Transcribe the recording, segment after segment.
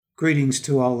Greetings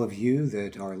to all of you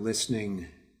that are listening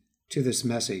to this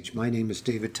message. My name is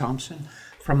David Thompson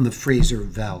from the Fraser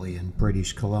Valley in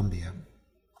British Columbia.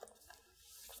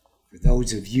 For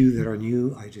those of you that are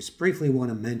new, I just briefly want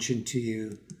to mention to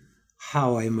you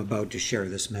how I am about to share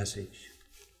this message.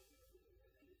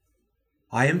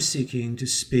 I am seeking to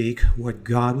speak what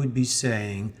God would be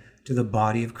saying to the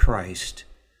body of Christ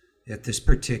at this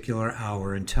particular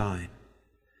hour and time,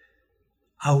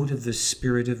 out of the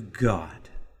Spirit of God.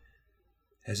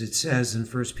 As it says in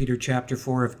 1 Peter chapter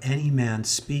 4, if any man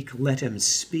speak, let him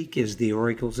speak as the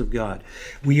oracles of God.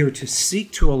 We are to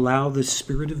seek to allow the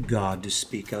Spirit of God to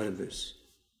speak out of this.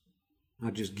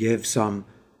 Not just give some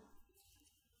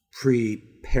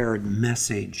prepared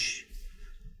message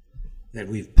that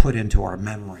we've put into our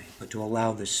memory, but to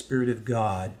allow the Spirit of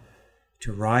God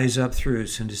to rise up through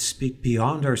us and to speak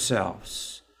beyond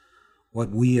ourselves what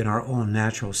we in our own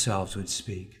natural selves would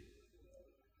speak.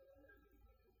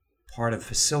 Part of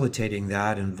facilitating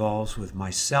that involves with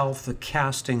myself the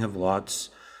casting of lots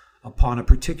upon a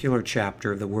particular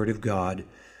chapter of the Word of God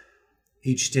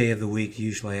each day of the week.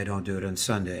 Usually I don't do it on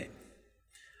Sunday,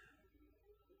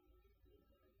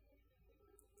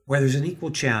 where there's an equal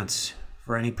chance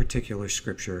for any particular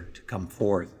scripture to come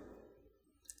forth.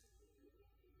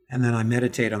 And then I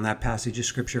meditate on that passage of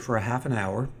scripture for a half an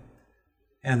hour,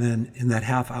 and then in that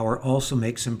half hour also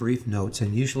make some brief notes,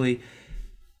 and usually,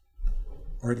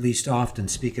 or at least often,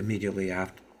 speak immediately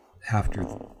after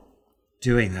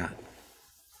doing that.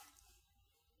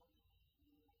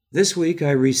 This week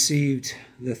I received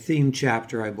the theme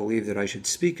chapter I believe that I should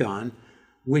speak on,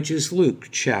 which is Luke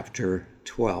chapter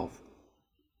 12.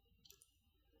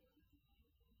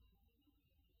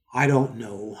 I don't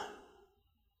know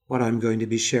what I'm going to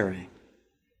be sharing.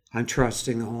 I'm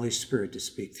trusting the Holy Spirit to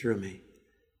speak through me.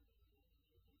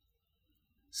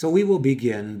 So we will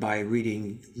begin by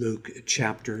reading Luke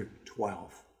chapter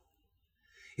 12.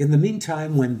 In the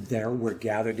meantime, when there were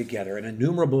gathered together an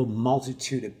innumerable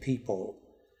multitude of people,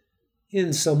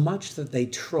 insomuch that they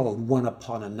trode one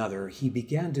upon another, he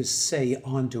began to say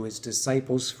unto his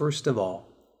disciples, first of all,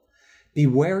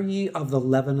 beware ye of the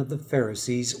leaven of the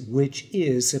Pharisees, which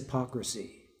is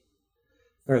hypocrisy.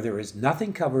 For there is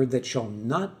nothing covered that shall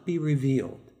not be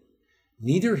revealed,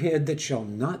 neither hid that shall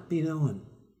not be known.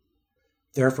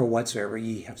 Therefore whatsoever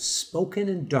ye have spoken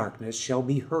in darkness shall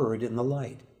be heard in the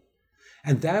light,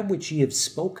 and that which ye have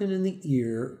spoken in the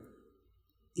ear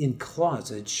in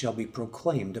closets shall be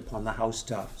proclaimed upon the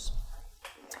housetops.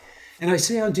 And I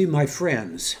say unto you, my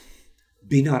friends,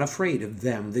 be not afraid of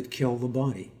them that kill the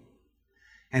body,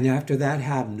 and after that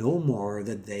have no more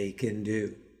that they can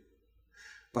do.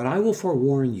 But I will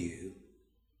forewarn you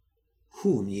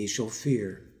whom ye shall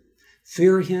fear.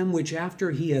 Fear him which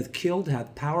after he hath killed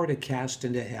hath power to cast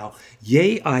into hell.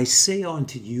 Yea, I say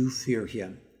unto you, fear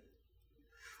him.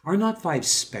 Are not 5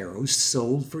 sparrows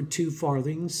sold for 2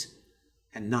 farthings?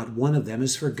 And not one of them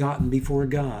is forgotten before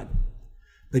God.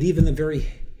 But even the very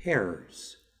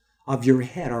hairs of your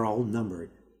head are all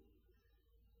numbered.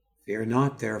 Fear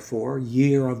not, therefore,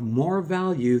 ye are of more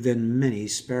value than many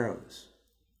sparrows.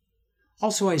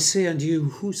 Also I say unto you,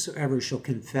 whosoever shall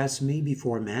confess me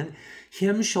before men,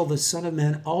 him shall the Son of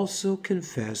Man also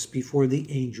confess before the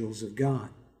angels of God.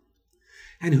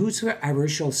 And whosoever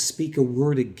shall speak a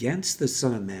word against the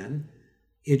Son of Man,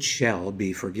 it shall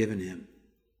be forgiven him.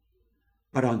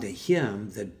 But unto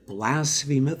him that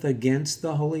blasphemeth against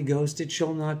the Holy Ghost, it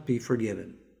shall not be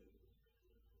forgiven.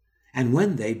 And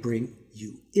when they bring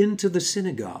you into the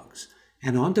synagogues,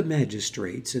 and unto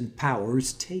magistrates and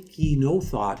powers, take ye no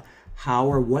thought how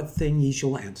or what thing ye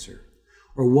shall answer,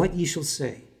 or what ye shall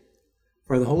say.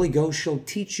 For the Holy Ghost shall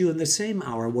teach you in the same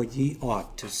hour what ye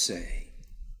ought to say.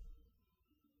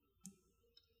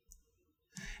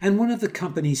 And one of the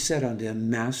company said unto him,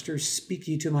 Master, speak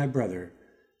ye to my brother,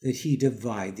 that he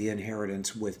divide the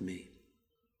inheritance with me.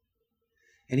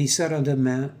 And he said unto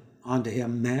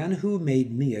him, Man, who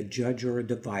made me a judge or a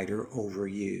divider over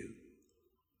you?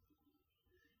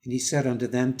 And he said unto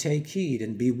them, Take heed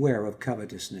and beware of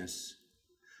covetousness.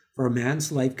 For a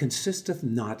man's life consisteth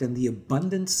not in the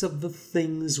abundance of the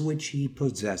things which he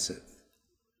possesseth.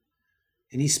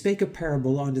 And he spake a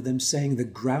parable unto them, saying, The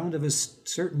ground of a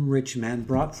certain rich man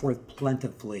brought forth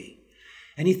plentifully.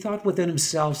 And he thought within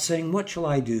himself, saying, What shall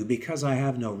I do, because I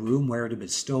have no room where to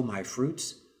bestow my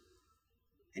fruits?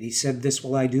 And he said, This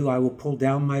will I do, I will pull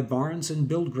down my barns and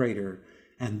build greater,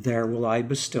 and there will I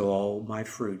bestow all my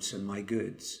fruits and my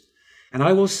goods. And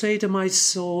I will say to my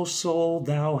soul, Soul,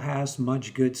 thou hast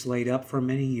much goods laid up for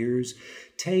many years.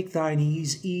 Take thine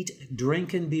ease, eat,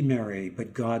 drink, and be merry.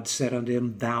 But God said unto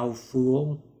him, Thou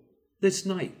fool, this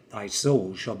night thy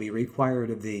soul shall be required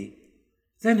of thee.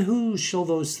 Then whose shall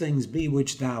those things be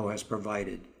which thou hast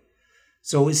provided?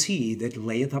 So is he that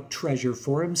layeth up treasure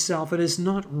for himself and is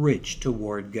not rich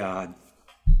toward God.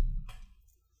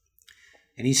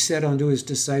 And he said unto his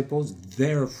disciples,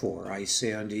 Therefore I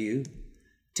say unto you,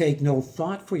 take no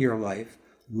thought for your life,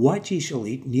 what ye shall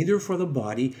eat, neither for the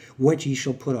body what ye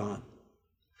shall put on.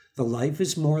 The life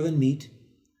is more than meat,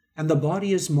 and the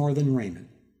body is more than raiment.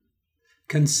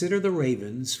 Consider the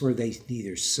ravens, for they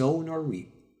neither sow nor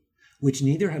reap, which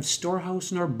neither have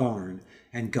storehouse nor barn,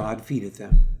 and God feedeth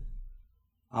them.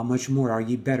 How much more are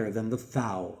ye better than the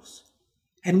fowls?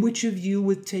 And which of you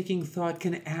with taking thought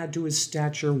can add to his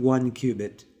stature 1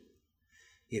 cubit?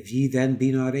 If ye then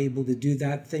be not able to do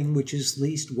that thing which is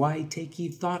least, why take ye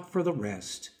thought for the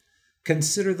rest?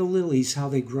 Consider the lilies, how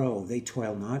they grow. They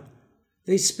toil not,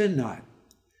 they spin not.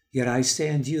 Yet I say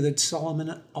unto you that Solomon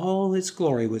in all his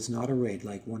glory was not arrayed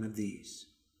like one of these.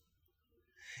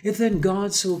 If then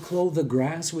God so clothe the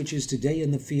grass which is today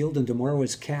in the field and tomorrow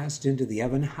is cast into the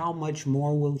oven, how much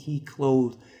more will he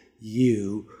clothe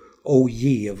you, O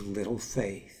ye of little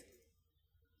faith?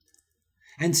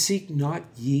 And seek not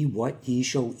ye what ye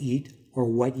shall eat, or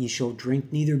what ye shall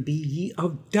drink, neither be ye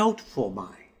of doubtful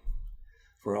mind.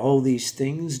 For all these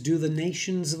things do the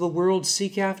nations of the world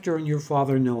seek after, and your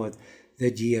Father knoweth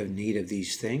that ye have need of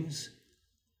these things.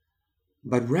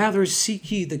 But rather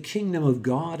seek ye the kingdom of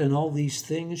God, and all these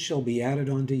things shall be added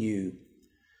unto you.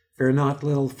 Fear not,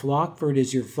 little flock, for it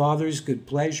is your Father's good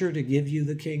pleasure to give you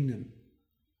the kingdom.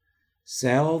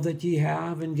 Sell that ye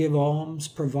have, and give alms.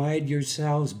 Provide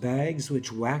yourselves bags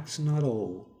which wax not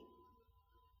old,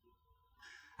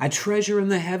 a treasure in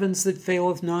the heavens that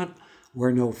faileth not,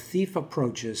 where no thief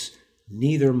approacheth,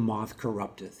 neither moth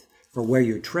corrupteth. For where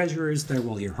your treasure is, there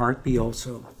will your heart be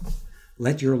also.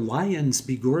 Let your lions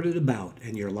be girded about,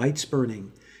 and your lights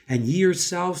burning, and ye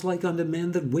yourselves like unto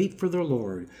men that wait for their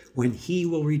Lord, when he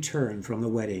will return from the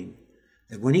wedding,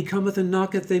 that when he cometh and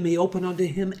knocketh, they may open unto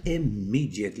him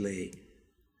immediately.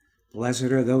 Blessed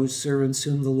are those servants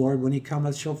whom the Lord, when he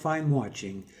cometh, shall find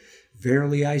watching.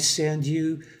 Verily I say unto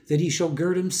you, that he shall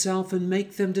gird himself and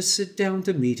make them to sit down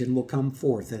to meat, and will come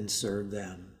forth and serve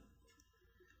them.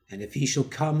 And if he shall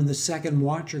come in the 2nd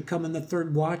watch, or come in the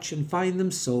 3rd watch, and find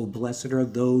them so, blessed are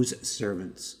those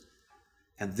servants.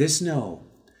 And this know,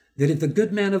 that if the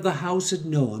good man of the house had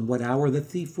known what hour the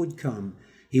thief would come,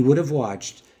 he would have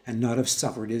watched, and not have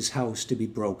suffered his house to be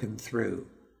broken through.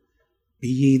 Be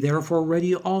ye therefore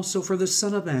ready also, for the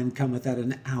Son of Man cometh at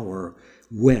an hour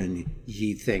when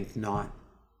ye think not.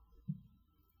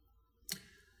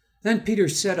 Then Peter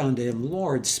said unto him,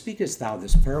 Lord, speakest thou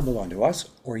this parable unto us,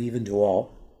 or even to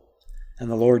all? And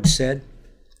the Lord said,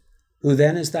 Who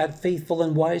then is that faithful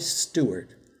and wise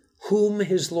steward, whom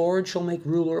his Lord shall make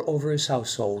ruler over his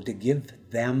household, to give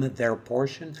them their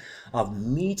portion of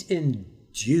meat in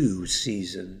due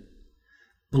season?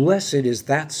 Blessed is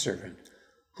that servant,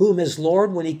 whom his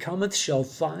Lord, when he cometh, shall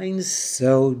find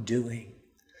so doing.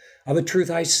 Of a truth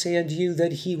I say unto you,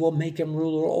 that he will make him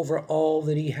ruler over all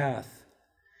that he hath.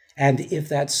 And if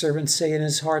that servant say in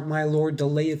his heart, My Lord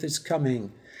delayeth his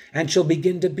coming, and shall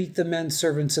begin to beat the men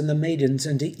servants and the maidens,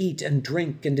 and to eat and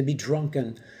drink, and to be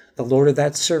drunken, the Lord of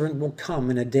that servant will come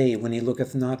in a day when he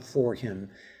looketh not for him,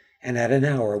 and at an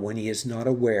hour when he is not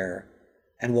aware,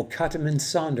 and will cut him in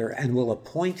sunder, and will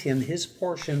appoint him his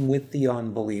portion with the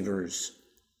unbelievers.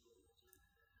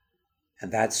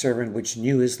 And that servant which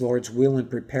knew his Lord's will, and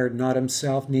prepared not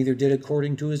himself, neither did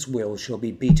according to his will, shall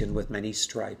be beaten with many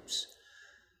stripes.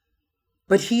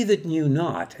 But he that knew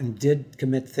not, and did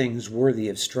commit things worthy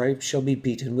of stripes, shall be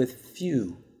beaten with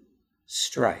few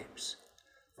stripes.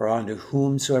 For unto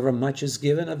whomsoever much is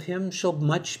given, of him shall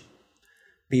much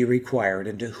be required,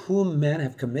 and to whom men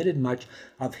have committed much,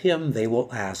 of him they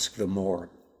will ask the more.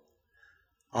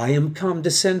 I am come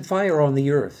to send fire on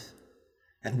the earth,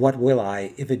 and what will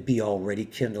I, if it be already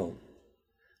kindled?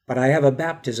 But I have a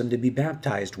baptism to be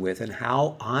baptized with, and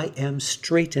how I am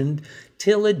straitened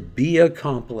till it be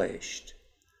accomplished.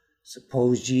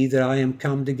 Suppose ye that I am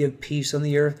come to give peace on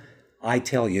the earth? I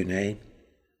tell you, nay,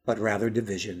 but rather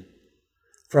division.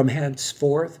 From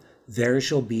henceforth there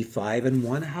shall be 5 in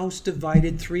one house,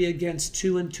 divided 3 against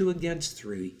 2, and 2 against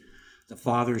 3. The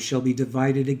father shall be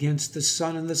divided against the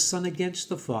son, and the son against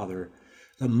the father,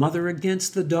 the mother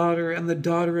against the daughter, and the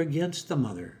daughter against the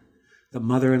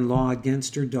mother-in-law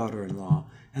against her daughter-in-law,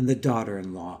 and the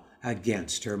daughter-in-law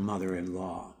against her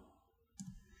mother-in-law.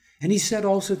 And he said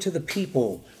also to the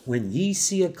people, When ye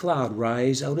see a cloud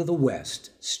rise out of the west,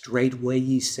 straightway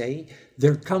ye say,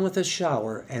 There cometh a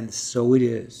shower, and so it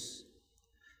is.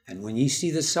 And when ye see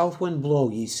the south wind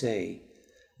blow, ye say,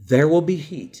 There will be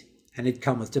heat, and it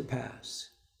cometh to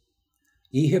pass.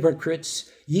 Ye hypocrites,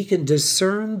 ye can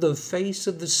discern the face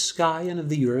of the sky and of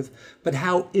the earth, but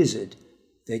how is it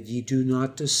that ye do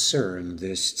not discern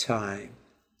this time?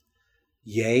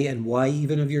 Yea, and why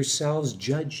even of yourselves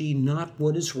judge ye not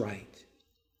what is right?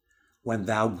 When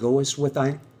thou goest with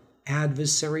thine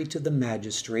adversary to the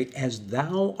magistrate, as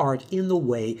thou art in the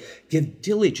way, give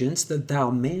diligence that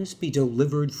thou mayest be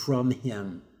delivered from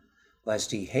him.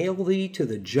 Lest he hale thee to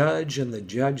the judge, and the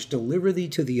judge deliver thee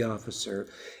to the officer,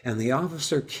 and the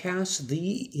officer cast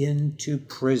thee into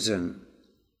prison.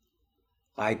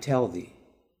 I tell thee,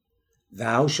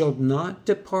 thou shalt not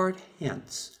depart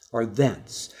hence or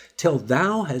thence till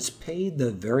thou hast paid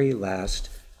the very last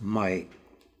mite.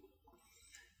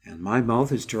 And my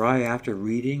mouth is dry after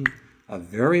reading a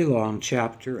very long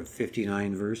chapter of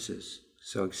 59 verses,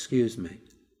 so excuse me.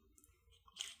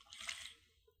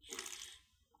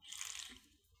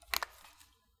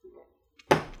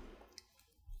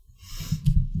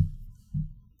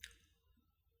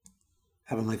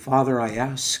 Heavenly Father, I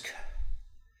ask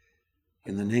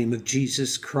in the name of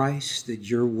Jesus Christ that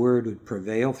your word would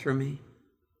prevail through me,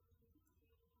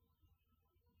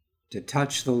 to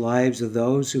touch the lives of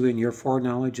those who in your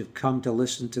foreknowledge have come to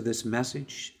listen to this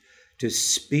message, to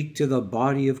speak to the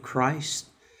body of Christ,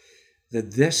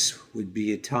 that this would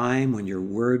be a time when your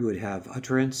word would have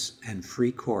utterance and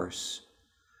free course,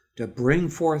 to bring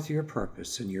forth your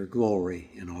purpose and your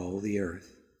glory in all the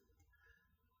earth,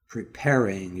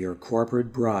 preparing your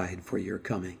corporate bride for your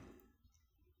coming.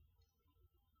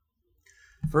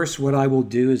 First, what I will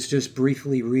do is just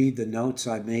briefly read the notes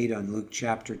I made on Luke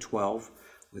chapter 12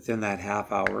 within that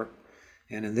half hour.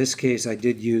 And in this case, I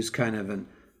did use kind of an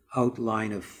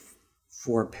outline of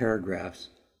 4 paragraphs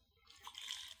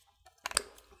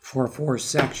for 4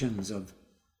 sections of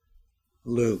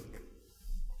Luke.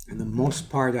 And the most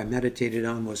part I meditated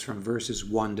on was from verses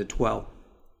 1 to 12.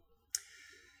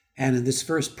 And in this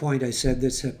first point, I said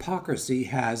this hypocrisy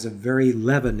has a very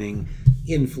leavening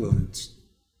influence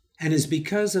and is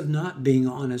because of not being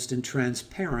honest and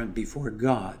transparent before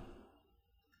God.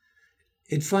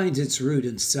 It finds its root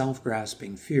in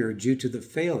self-grasping fear due to the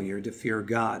failure to fear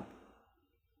God.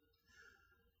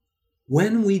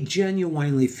 When we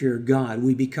genuinely fear God,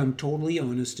 we become totally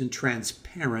honest and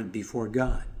transparent before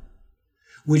God,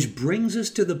 which brings us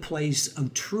to the place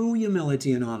of true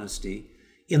humility and honesty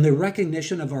in the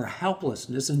recognition of our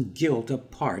helplessness and guilt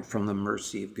apart from the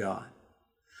mercy of God.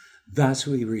 Thus,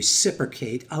 we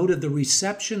reciprocate out of the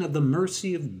reception of the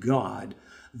mercy of God,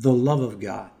 the love of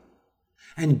God,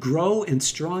 and grow in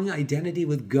strong identity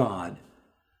with God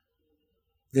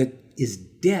that is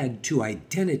dead to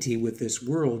identity with this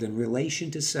world in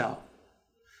relation to self.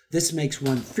 This makes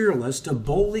one fearless to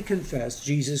boldly confess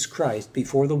Jesus Christ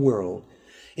before the world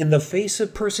in the face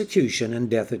of persecution and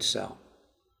death itself.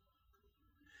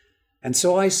 And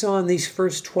so I saw in these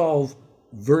first 12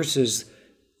 verses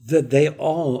that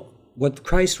what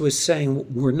Christ was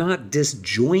saying were not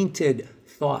disjointed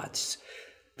thoughts.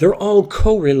 They're all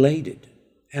correlated.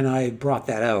 And I brought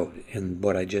that out in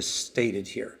what I just stated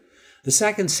here. The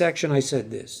second section, I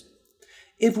said this: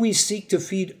 if we seek to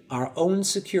feed our own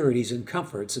securities and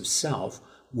comforts of self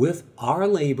with our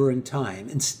labor and time,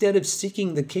 instead of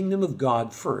seeking the kingdom of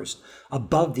God first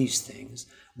above these things,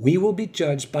 we will be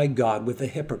judged by God with the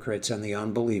hypocrites and the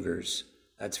unbelievers.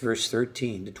 That's verse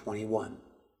 13 to 21.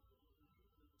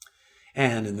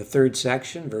 And in the third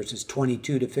section, verses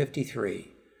 22 to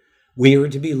 53, we are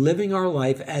to be living our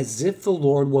life as if the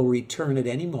Lord will return at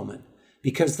any moment,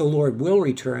 because the Lord will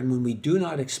return when we do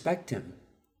not expect him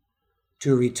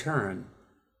to return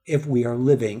if we are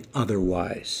living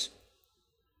otherwise.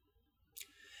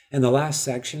 In the last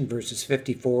section, verses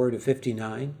 54 to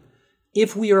 59,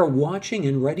 if we are watching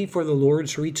and ready for the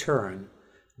Lord's return,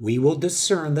 we will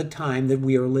discern the time that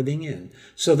we are living in,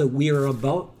 so that we are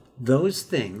about those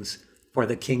things for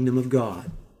the kingdom of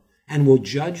God, and will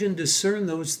judge and discern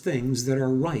those things that are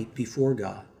right before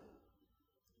God,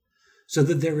 so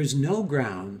that there is no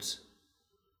grounds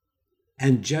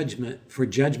and judgment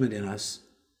in us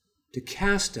to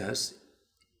cast us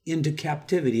into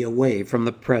captivity away from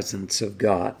the presence of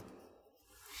God.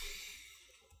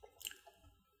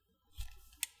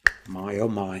 My, oh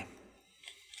my.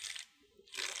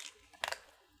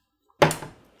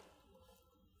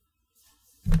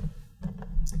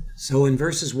 So in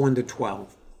verses 1 to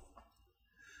 12,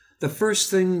 the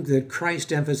first thing that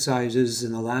Christ emphasizes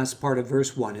in the last part of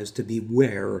verse 1 is to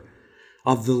beware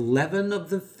of the leaven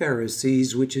of the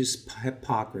Pharisees, which is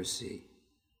hypocrisy.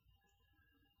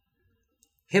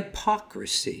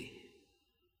 Hypocrisy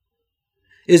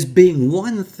is being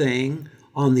one thing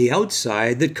on the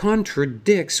outside that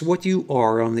contradicts what you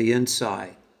are on the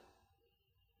inside.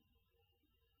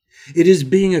 It is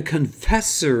being a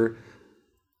confessor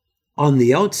on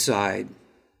the outside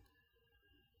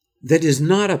that is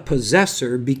not a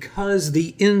possessor, because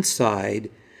the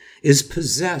inside is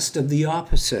possessed of the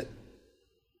opposite.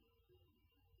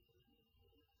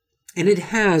 And it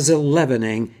has a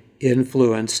leavening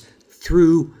influence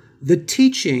through the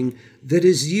teaching that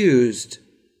is used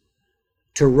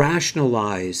to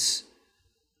rationalize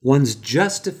one's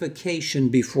justification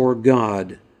before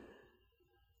God,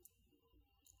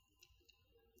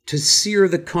 to sear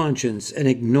the conscience and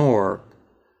ignore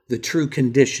the true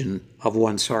condition of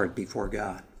one's heart before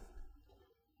God.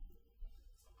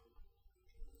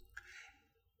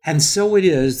 And so it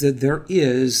is that there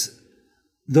is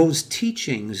those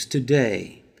teachings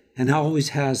today, and always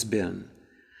has been,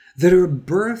 that are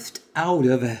birthed out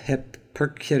of a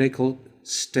hypocritical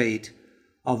state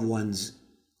of one's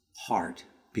heart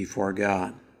before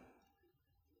God.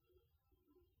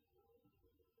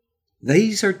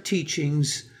 These are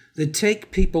teachings that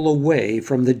take people away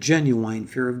from the genuine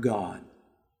fear of God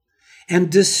and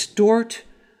distort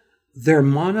their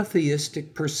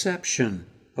monotheistic perception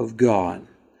of God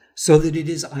so that it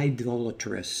is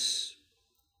idolatrous.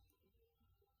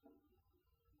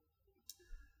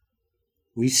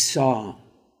 We saw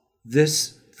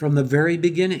this from the very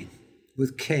beginning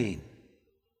with Cain.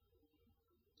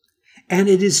 And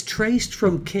it is traced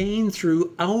from Cain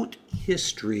throughout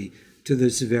history to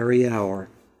this very hour.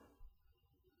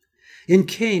 In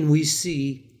Cain, we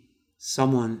see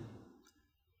someone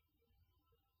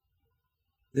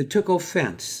that took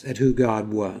offense at who God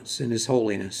was and his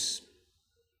holiness.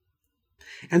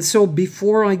 And so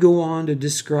before I go on to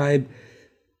describe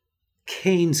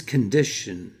Cain's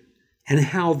condition and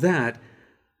how that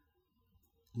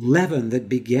leaven that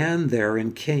began there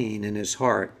in Cain in his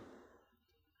heart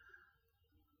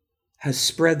has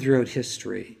spread throughout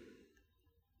history,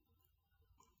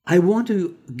 I want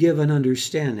to give an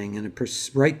understanding and a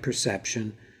right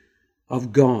perception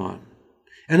of God,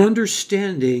 an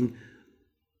understanding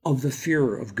of the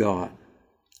fear of God,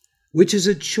 which is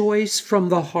a choice from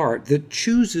the heart that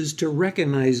chooses to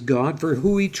recognize God for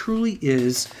who he truly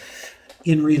is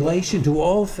in relation to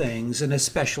all things, and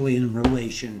especially in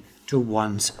relation to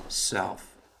one's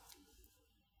self.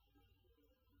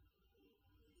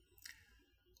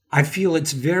 I feel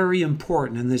it's very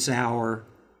important in this hour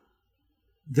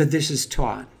that this is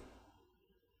taught.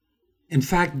 In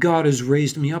fact, God has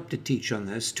raised me up to teach on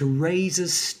this, to raise a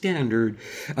standard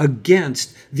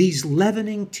against these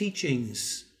leavening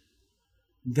teachings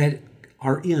that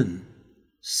are in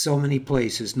so many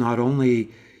places, not only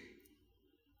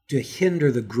to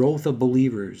hinder the growth of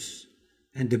believers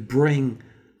and to bring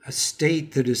a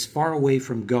state that is far away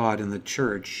from God and the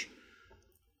church,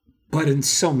 but in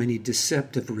so many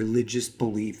deceptive religious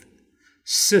belief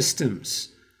systems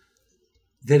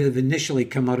that have initially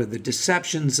come out of the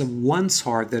deceptions of one's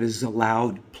heart that has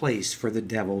allowed place for the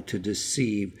devil to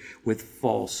deceive with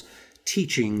false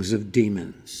teachings of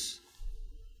demons.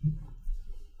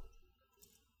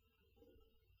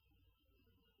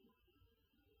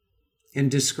 In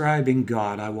describing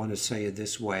God, I want to say it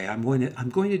this way. I'm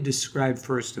going to describe,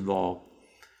 first of all,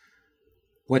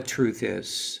 what truth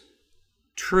is.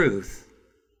 Truth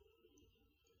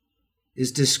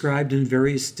is described in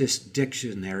various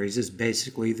dictionaries as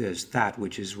basically this: that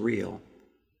which is real.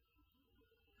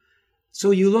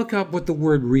 So you look up what the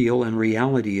word real and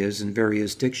reality is in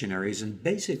various dictionaries, and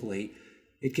basically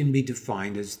it can be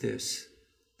defined as this: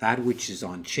 that which is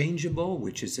unchangeable,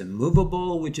 which is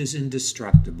immovable, which is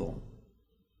indestructible,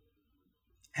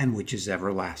 and which is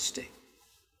everlasting.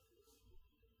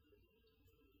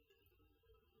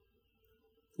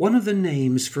 One of the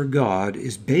names for God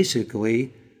is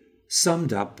basically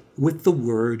summed up with the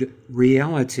word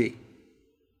reality.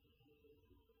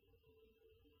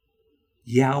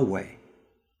 Yahweh,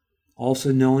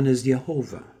 also known as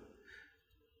Jehovah,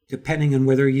 depending on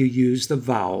whether you use the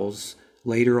vowels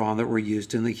later on that were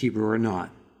used in the Hebrew or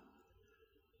not.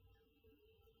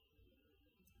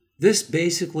 This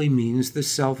basically means the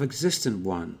self-existent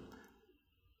one.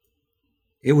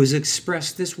 It was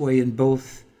expressed this way in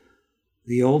both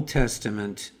the Old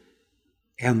Testament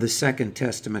and the Second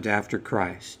Testament after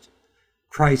Christ.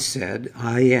 Christ said,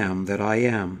 "I am that I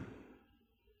am."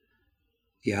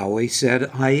 Yahweh said,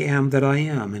 "I am that I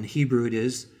am." In Hebrew it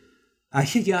is,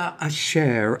 Ahiyah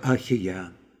Asher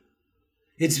Ahiyah.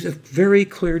 It's a very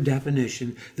clear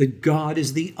definition that God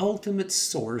is the ultimate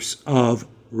source of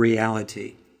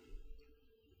reality.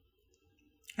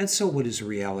 And so what is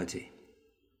reality?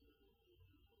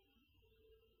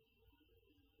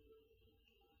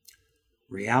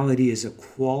 Reality is a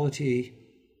quality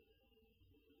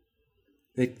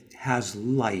that has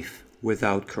life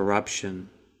without corruption.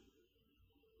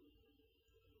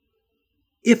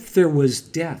 If there was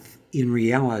death in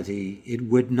reality, it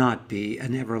would not be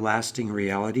an everlasting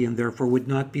reality and therefore would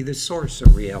not be the source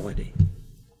of reality.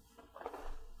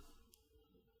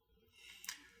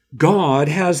 God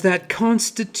has that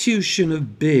constitution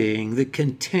of being that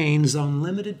contains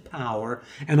unlimited power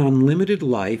and unlimited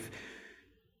life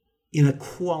in a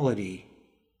quality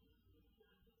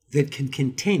that can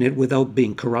contain it without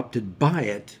being corrupted by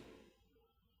it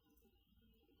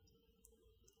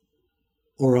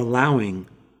or allowing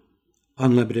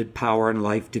unlimited power and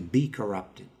life to be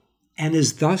corrupted, and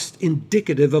is thus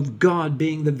indicative of God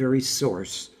being the very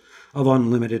source of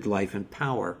unlimited life and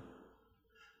power,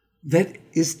 that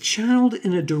is channeled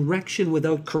in a direction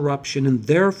without corruption and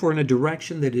therefore in a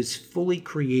direction that is fully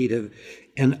creative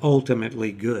and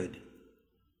ultimately good.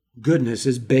 Goodness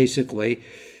is basically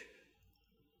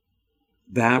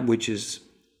that which is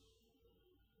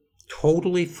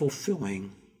totally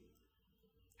fulfilling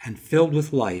and filled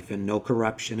with life and no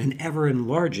corruption and ever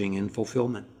enlarging in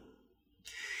fulfillment.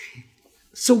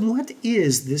 So what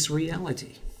is this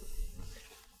reality?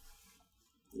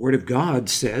 The Word of God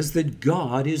says that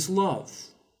God is love.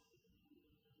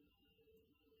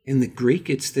 In the Greek,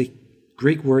 it's the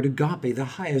Greek word agape, the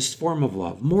highest form of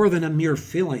love, more than a mere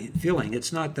feeling.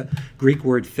 It's not the Greek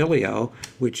word phileo,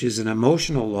 which is an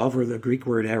emotional love, or the Greek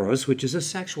word eros, which is a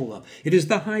sexual love. It is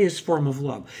the highest form of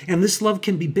love. And this love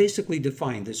can be basically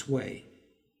defined this way.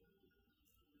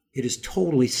 It is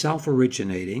totally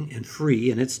self-originating and free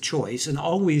in its choice and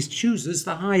always chooses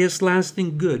the highest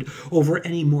lasting good over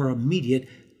any more immediate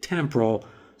temporal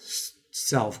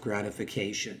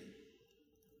self-gratification.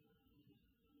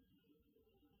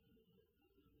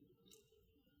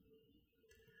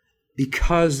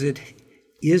 Because it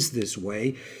is this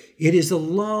way, it is a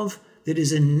love that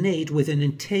is innate with an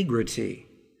integrity,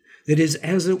 that is,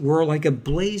 as it were, like a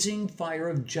blazing fire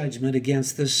of judgment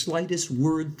against the slightest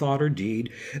word, thought, or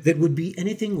deed that would be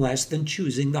anything less than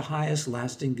choosing the highest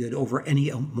lasting good over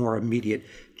any more immediate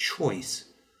choice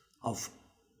of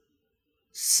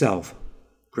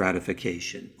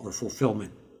self-gratification or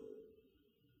fulfillment.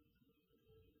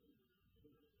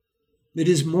 It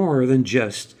is more than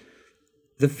just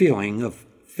the feeling of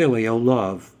filial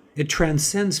love. It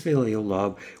transcends filial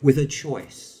love with a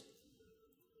choice.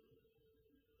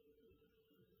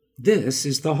 This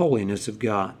is the holiness of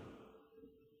God.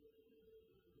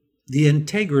 The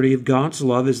integrity of God's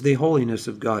love is the holiness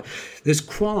of God, this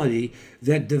quality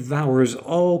that devours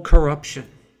all corruption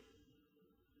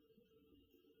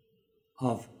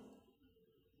of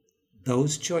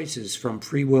those choices from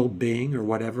free will being or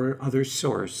whatever other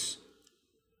source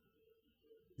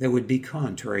that would be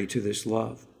contrary to this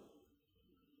love.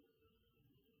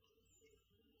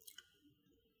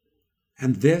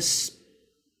 And this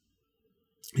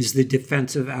is the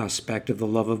defensive aspect of the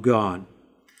love of God.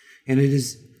 And it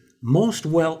is most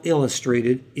well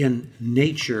illustrated in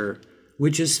nature,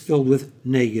 which is filled with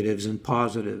negatives and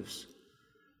positives.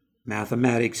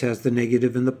 Mathematics has the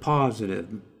negative and the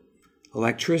positive.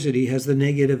 Electricity has the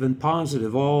negative and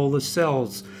positive. All the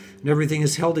cells and everything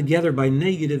is held together by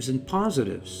negatives and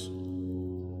positives.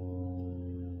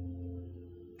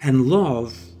 And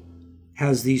love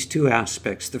has these two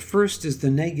aspects. The first is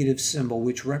the negative symbol,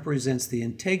 which represents the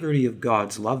integrity of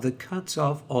God's love that cuts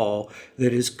off all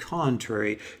that is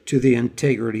contrary to the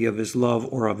integrity of his love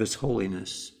or of his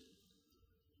holiness.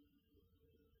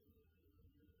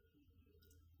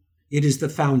 It is the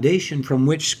foundation from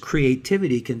which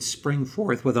creativity can spring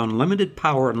forth with unlimited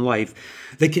power and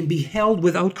life that can be held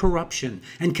without corruption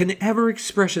and can ever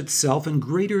express itself in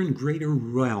greater and greater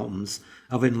realms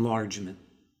of enlargement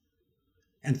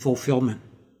and fulfillment.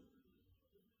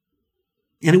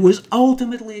 And it was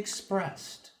ultimately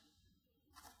expressed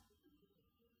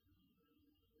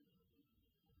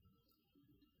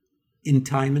in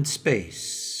time and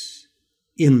space,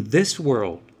 in this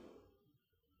world,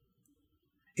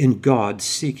 in God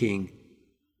seeking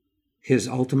his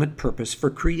ultimate purpose for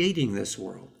creating this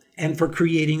world and for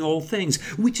creating all things,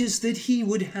 which is that he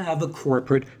would have a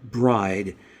corporate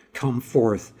bride come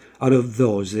forth out of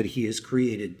those that he has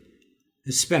created,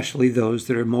 especially those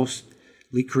that are most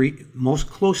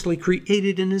closely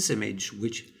created in his image,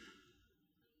 which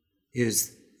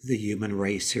is the human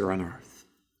race here on earth.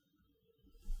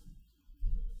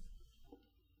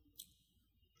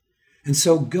 And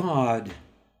so God's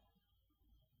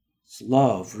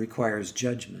love requires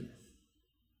judgment.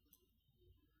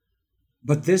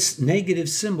 But this negative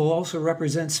symbol also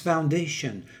represents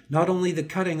foundation, not only the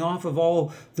cutting off of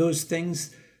all those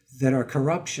things that are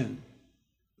corruption,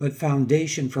 but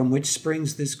foundation from which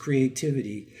springs this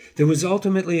creativity that was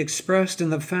ultimately expressed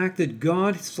in the fact that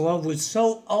God's love was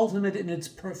so ultimate in its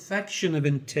perfection of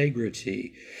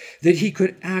integrity that he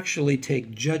could actually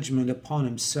take judgment upon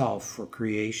himself for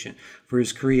creation, for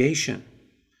his creation,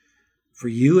 for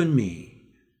you and me,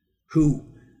 who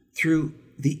through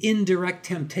the indirect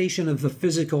temptation of the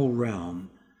physical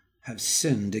realm have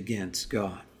sinned against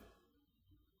God,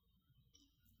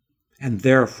 and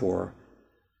therefore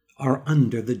are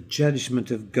under the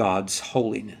judgment of God's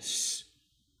holiness.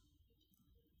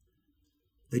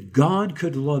 That God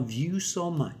could love you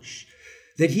so much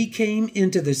that he came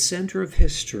into the center of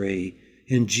history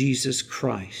in Jesus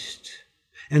Christ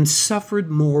and suffered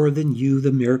more than you,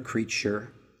 the mere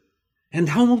creature, and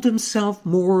humbled himself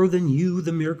more than you,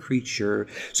 the mere creature,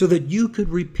 so that you could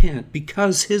repent,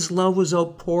 because his love was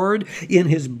outpoured in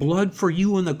his blood for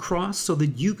you on the cross, so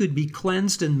that you could be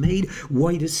cleansed and made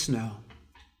white as snow.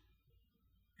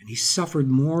 And he suffered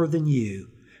more than you,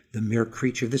 the mere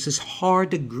creature. This is hard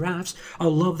to grasp, a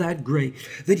love that great,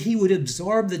 that he would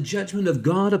absorb the judgment of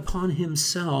God upon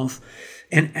himself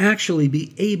and actually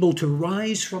be able to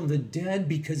rise from the dead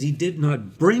because he did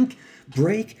not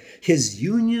break his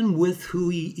union with who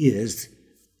he is,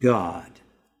 God.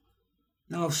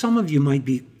 Now, some of you might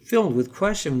be filled with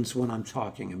questions when I'm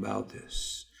talking about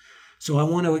this. So I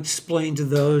want to explain to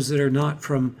those that are not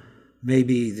from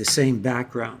maybe the same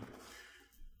background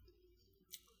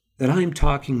that I'm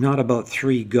talking not about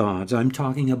three gods. I'm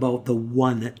talking about the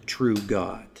one true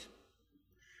God.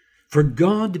 For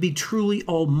God to be truly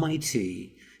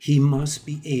almighty, he must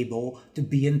be able to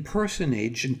be in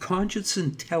personage and conscious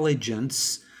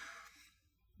intelligence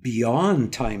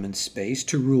beyond time and space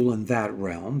to rule in that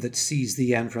realm that sees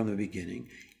the end from the beginning.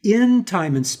 In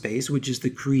time and space, which is the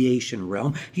creation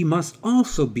realm, he must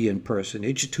also be in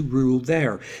personage to rule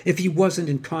there. If he wasn't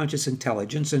in conscious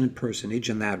intelligence and in personage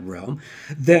in that realm,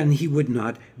 then he would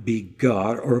not be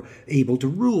God or able to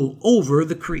rule over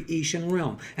the creation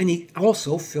realm. And he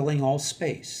also filling all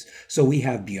space. So we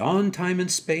have beyond time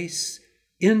and space,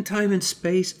 in time and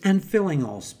space, and filling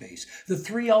all space. The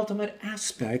three ultimate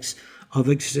aspects of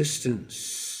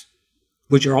existence,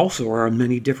 which are in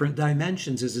many different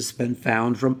dimensions, as has been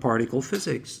found from particle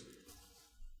physics.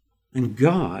 And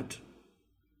God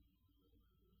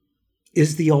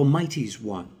is the Almighty's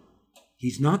one.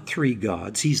 He's not three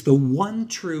gods. He's the one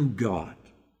true God.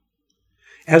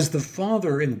 As the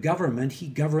Father in government, he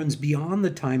governs beyond the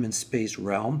time and space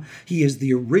realm. He is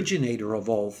the originator of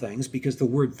all things, because the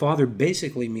word Father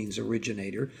basically means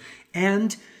originator.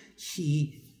 And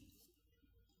he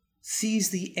sees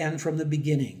the end from the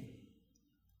beginning.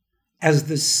 As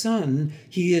the Son,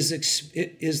 he is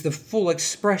the full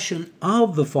expression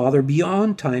of the Father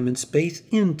beyond time and space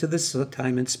into the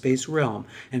time and space realm.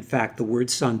 In fact, the word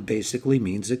Son basically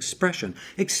means expression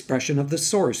of the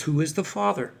source, who is the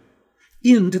Father,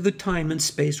 into the time and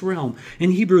space realm.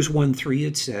 In Hebrews 1:3,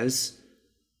 it says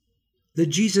that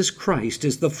Jesus Christ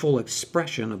is the full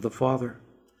expression of the Father.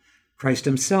 Christ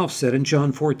himself said in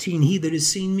John 14, "He that has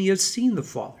seen me has seen the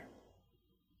Father."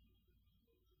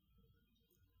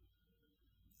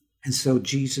 And so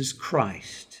Jesus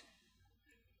Christ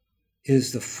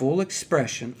is the full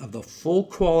expression of the full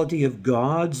quality of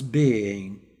God's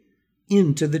being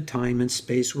into the time and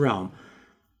space realm.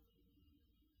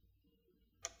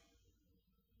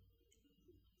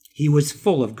 He was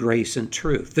full of grace and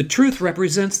truth. The truth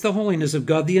represents the holiness of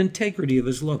God, the integrity of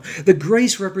his love. The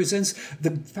grace represents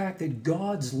the fact that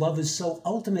God's love is so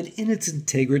ultimate in its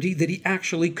integrity that he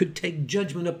actually could take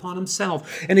judgment upon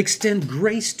himself and extend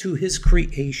grace to his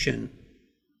creation,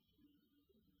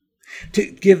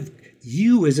 to give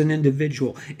you as an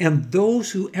individual and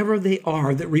those whoever they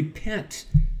are that repent,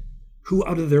 who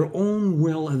out of their own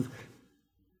will have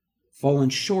fallen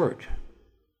short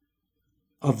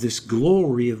of this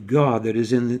glory of God that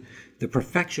is in the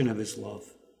perfection of his love,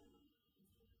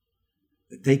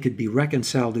 that they could be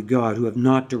reconciled to God, who have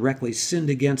not directly sinned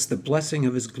against the blessing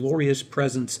of his glorious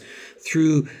presence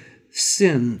through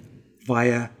sin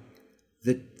via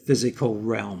the physical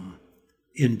realm,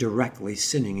 indirectly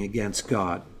sinning against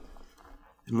God.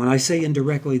 And when I say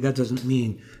indirectly, that doesn't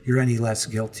mean you're any less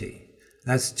guilty.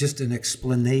 That's just an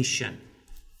explanation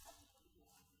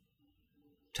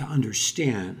to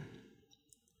understand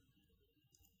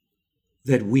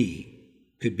that we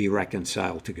could be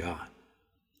reconciled to God.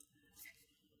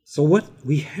 So what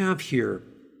we have here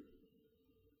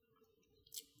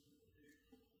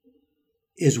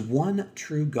is one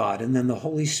true God, and then the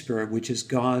Holy Spirit, which is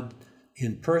God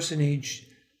in personage,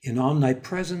 in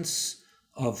omnipresence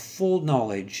of full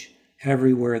knowledge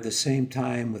everywhere at the same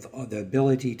time, with the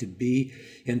ability to be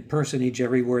in personage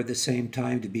everywhere at the same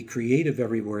time, to be creative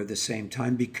everywhere at the same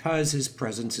time, because his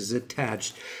presence is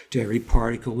attached to every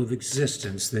particle of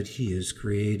existence that he has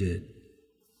created.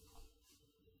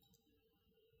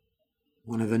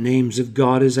 One of the names of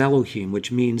God is Elohim,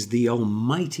 which means the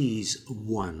Almighty's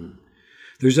One.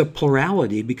 There's a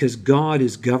plurality because God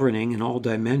is governing in all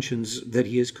dimensions that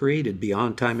he has created,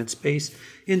 beyond time and space,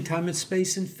 in time and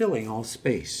space, and filling all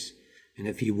space. And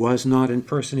if he was not in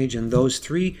personage in those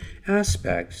three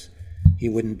aspects, he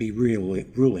wouldn't be really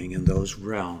ruling in those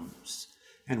realms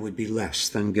and would be less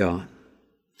than God.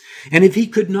 And if he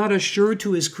could not assure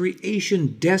to his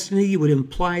creation destiny, it would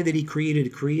imply that he created a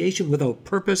creation without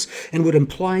purpose and would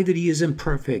imply that he is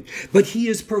imperfect. But he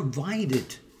has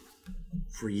provided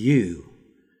for you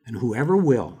and whoever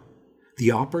will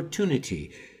the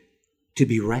opportunity to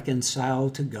be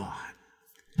reconciled to God.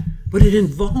 But it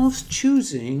involves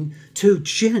choosing to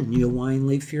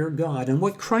genuinely fear God. And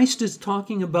what Christ is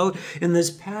talking about in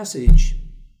this passage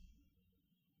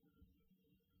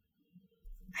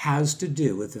has to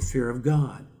do with the fear of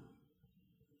God.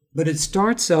 But it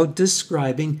starts out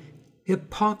describing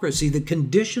hypocrisy, the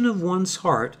condition of one's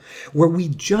heart where we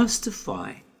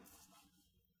justify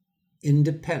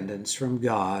independence from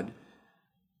God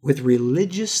with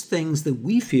religious things that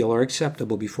we feel are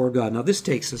acceptable before God. Now, this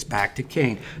takes us back to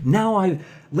Cain. Now I've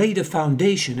laid a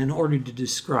foundation in order to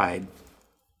describe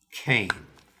Cain.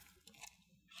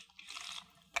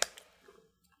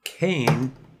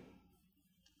 Cain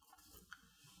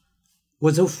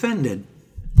was offended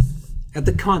at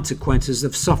the consequences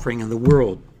of suffering in the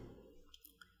world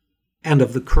and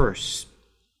of the curse.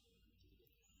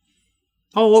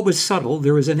 Oh, it was subtle.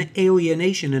 There was an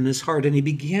alienation in his heart, and he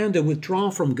began to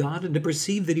withdraw from God and to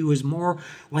perceive that he was more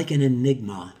like an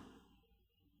enigma.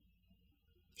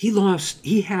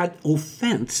 He had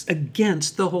offense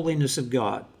against the holiness of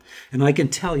God. And I can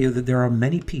tell you that there are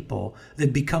many people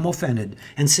that become offended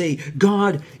and say,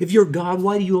 God, if you're God,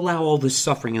 why do you allow all this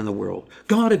suffering in the world?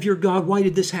 God, if you're God, why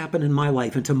did this happen in my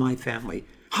life and to my family?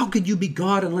 How could you be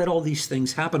God and let all these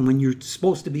things happen when you're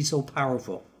supposed to be so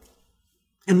powerful?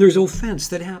 And there's offense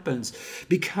that happens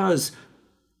because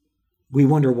we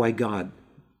wonder why God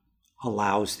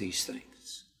allows these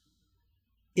things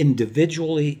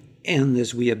individually and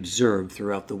as we observe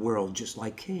throughout the world, just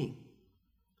like Cain.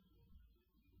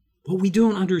 What we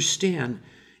don't understand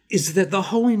is that the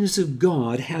holiness of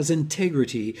God has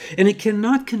integrity, and it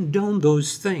cannot condone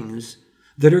those things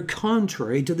that are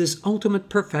contrary to this ultimate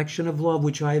perfection of love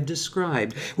which I have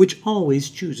described, which always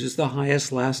chooses the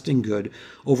highest lasting good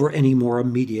over any more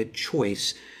immediate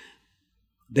choice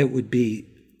that would be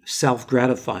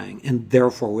self-gratifying and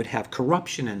therefore would have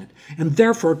corruption in it, and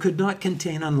therefore could not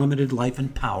contain unlimited life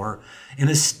and power in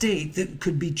a state that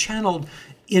could be channeled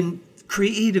in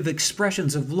creative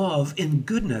expressions of love in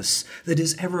goodness that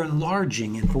is ever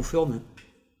enlarging in fulfillment.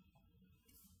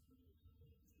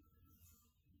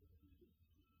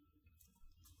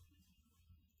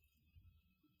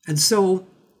 And so,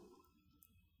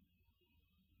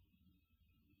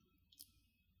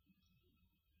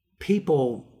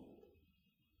 people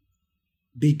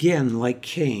begin, like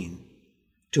Cain,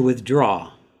 to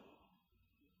withdraw.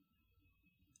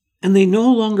 And they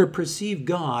no longer perceive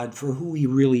God for who he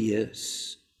really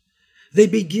is. They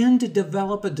begin to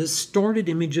develop a distorted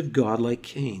image of God like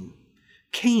Cain.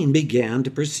 Cain began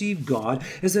to perceive God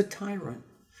as a tyrant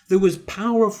that was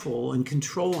powerful and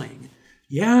controlling.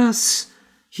 Yes,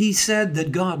 he said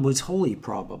that God was holy,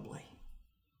 probably.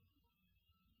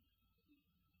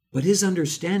 But his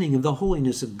understanding of the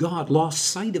holiness of God lost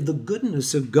sight of the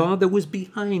goodness of God that was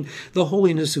behind the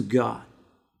holiness of God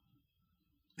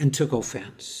and took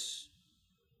offense.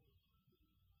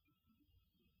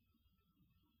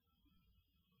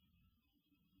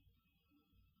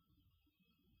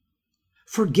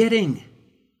 Forgetting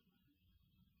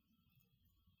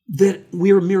that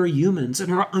we are mere humans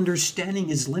and our understanding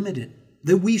is limited,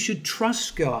 that we should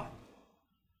trust God,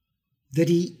 that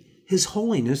his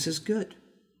holiness is good.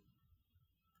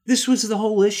 This was the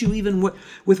whole issue even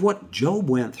with what Job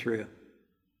went through.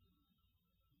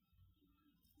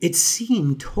 It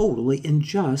seemed totally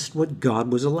unjust what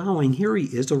God was allowing. Here he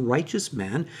is, a righteous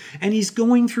man, and he's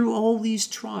going through all these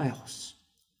trials.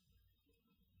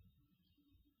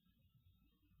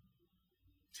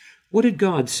 What did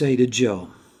God say to Job?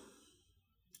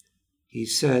 He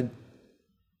said,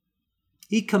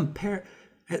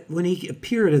 when he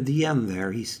appeared at the end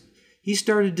there, he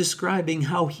started describing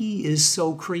how he is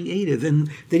so creative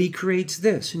and that he creates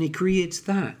this and he creates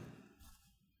that.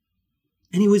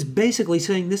 And he was basically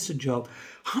saying this to Job: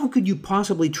 how could you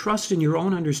possibly trust in your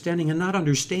own understanding and not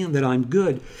understand that I'm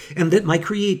good and that my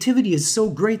creativity is so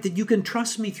great that you can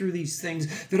trust me through these things,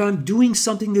 that I'm doing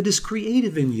something that is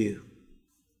creative in you?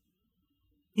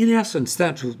 In essence,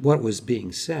 that's what was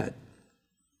being said.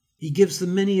 He gives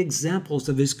them many examples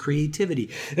of his creativity.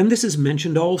 And this is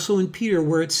mentioned also in Peter,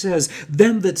 where it says,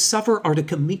 "Them that suffer are to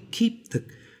commit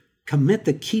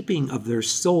the keeping of their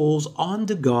souls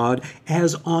unto God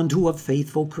as unto a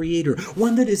faithful Creator."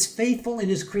 One that is faithful in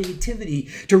his creativity,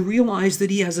 to realize that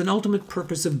he has an ultimate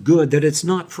purpose of good, that it's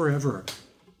not forever.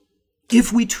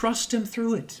 If we trust him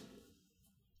through it,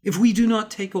 if we do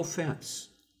not take offense.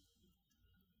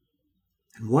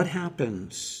 And what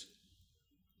happens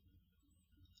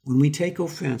when we take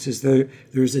offense is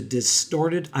there's a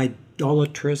distorted,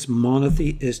 idolatrous,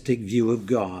 monotheistic view of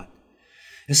God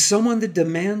as someone that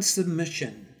demands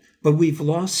submission, but we've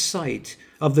lost sight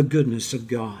of the goodness of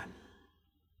God.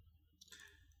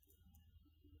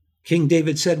 King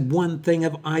David said, "One thing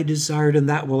have I desired, and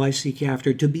that will I seek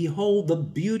after, to behold the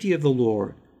beauty of the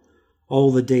Lord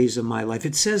all the days of my life."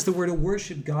 It says that we're to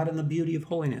worship God in the beauty of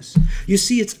holiness. You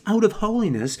see, it's out of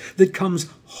holiness that comes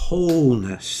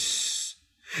wholeness,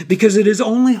 because it is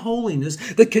only holiness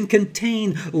that can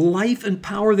contain life and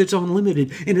power that's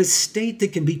unlimited, in a state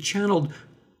that can be channeled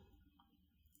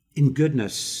in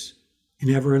goodness, in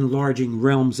ever-enlarging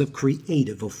realms of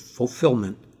creative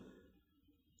fulfillment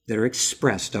that are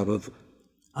expressed out of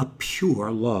a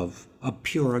pure love, a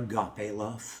pure agape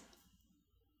love.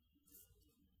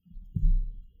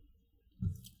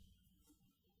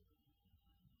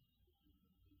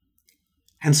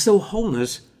 And so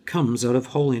wholeness comes out of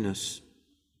holiness.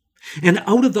 And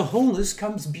out of the wholeness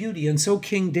comes beauty. And so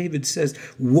King David says,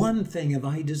 "One thing have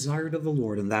I desired of the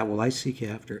Lord, and that will I seek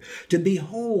after, to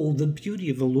behold the beauty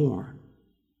of the Lord."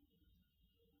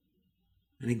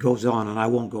 And he goes on, and I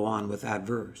won't go on with that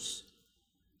verse.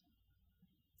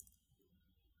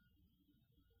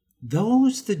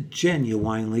 Those that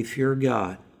genuinely fear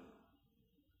God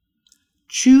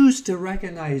choose to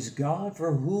recognize God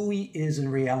for who he is in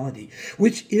reality,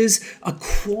 which is a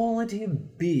quality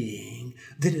of being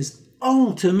that is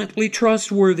ultimately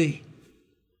trustworthy.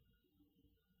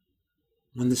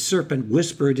 When the serpent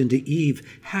whispered into Eve,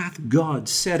 "Hath God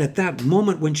said?" at that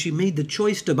moment when she made the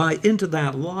choice to buy into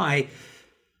that lie,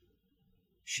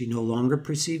 she no longer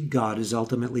perceived God as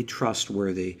ultimately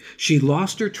trustworthy. She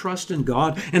lost her trust in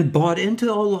God and bought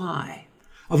into a lie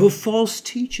of a false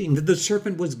teaching that the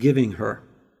serpent was giving her,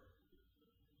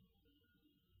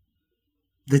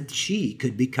 that she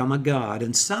could become a god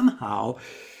and somehow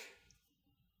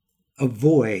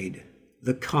avoid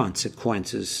the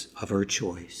consequences of her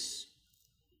choice.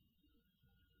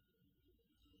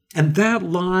 And that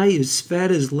lie is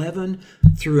fed as leaven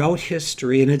throughout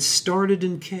history, and it started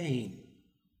in Cain.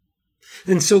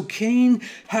 And so Cain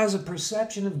has a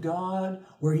perception of God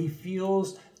where he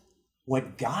feels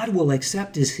what God will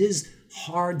accept is his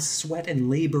hard sweat and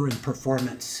labor and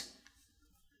performance.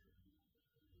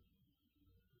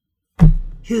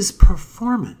 His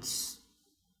performance.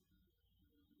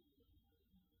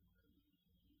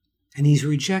 And he's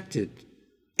rejected.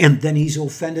 And then he's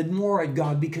offended more at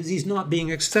God because he's not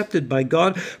being accepted by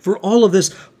God for all of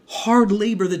this hard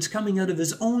labor that's coming out of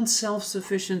his own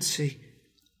self-sufficiency.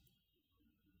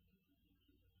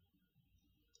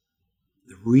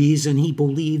 The reason he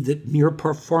believed that mere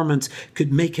performance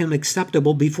could make him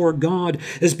acceptable before God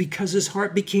is because his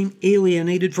heart became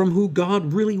alienated from who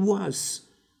God really was.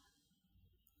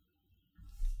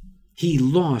 He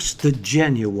lost the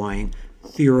genuine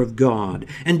fear of God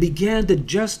and began to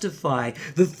justify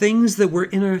the things that were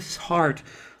in his heart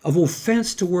of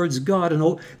offense towards God,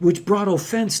 and which brought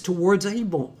offense towards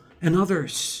Abel and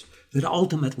others, that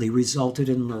ultimately resulted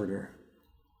in murder.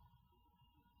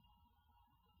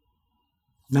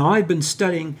 Now, I've been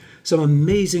studying some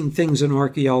amazing things in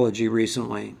archaeology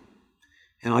recently,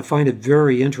 and I find it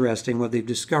very interesting what they've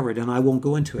discovered, and I won't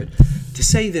go into it. To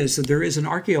say this, that there is an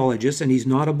archaeologist, and he's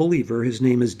not a believer. His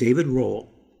name is David Rohl.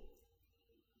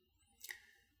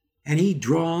 And he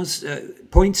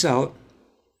points out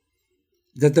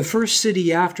that the first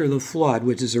city after the flood,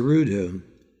 which is Eridu,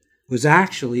 was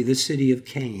actually the city of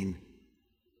Cain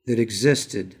that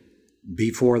existed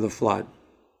before the flood.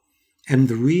 And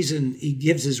the reason, he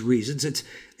gives his reasons,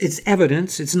 it's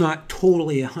evidence. It's not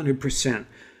totally 100%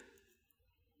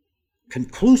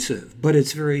 conclusive, but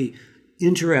it's very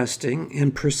interesting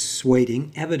and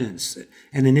persuading evidence,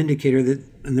 and an indicator that,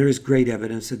 and there is great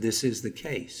evidence that this is the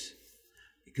case,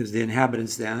 because the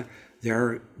inhabitants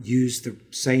there use the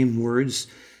same words.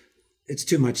 It's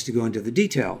too much to go into the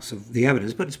details of the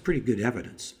evidence, but it's pretty good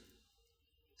evidence.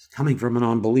 It's coming from an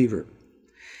unbeliever.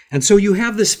 And so you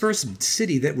have this first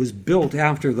city that was built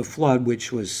after the flood,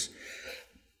 which was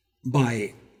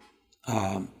by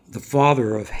the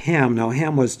father of Ham. Now,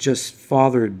 Ham was just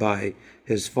fathered by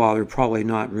his father, probably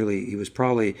not really. He was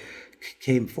probably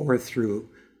came forth through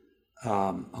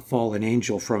a fallen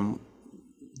angel from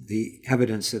the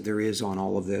evidence that there is on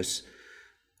all of this.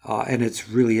 And it's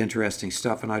really interesting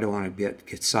stuff, and I don't want to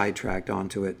get sidetracked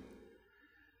onto it.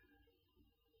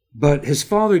 But his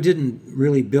father didn't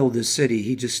really build this city.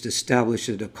 He just established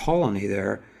a colony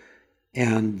there.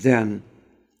 And then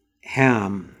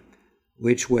Ham,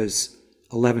 which was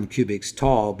 11 cubits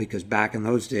tall, because back in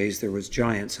those days there was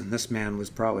giants, and this man was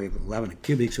probably 11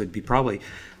 cubits, would be probably,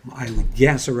 I would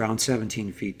guess, around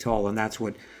 17 feet tall. And that's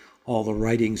what all the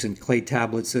writings and clay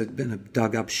tablets that have been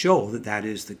dug up show, that that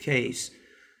is the case.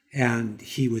 And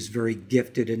he was very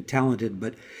gifted and talented.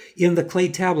 But in the clay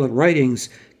tablet writings,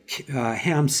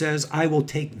 Ham says, I will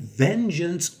take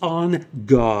vengeance on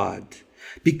God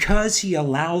because he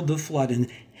allowed the flood. And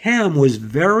Ham was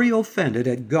very offended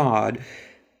at God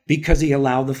because he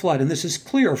allowed the flood. And this is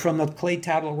clear from the clay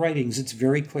tablet writings. It's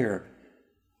very clear.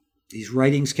 These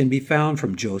writings can be found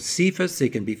from Josephus. They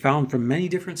can be found from many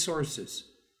different sources.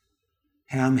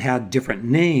 Ham had different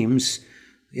names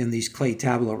in these clay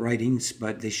tablet writings,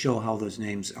 but they show how those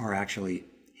names are actually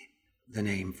the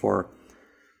name for,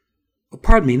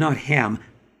 pardon me, not Ham,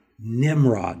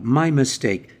 Nimrod. My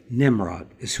mistake. Nimrod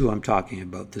is who I'm talking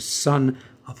about, the son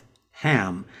of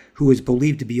Ham, who is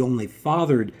believed to be only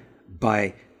fathered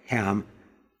by Ham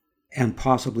and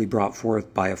possibly brought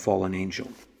forth by a fallen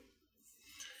angel,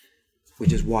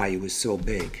 which is why he was so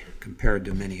big compared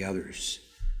to many others,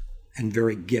 and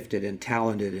very gifted and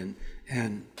talented,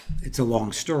 and it's a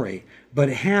long story. But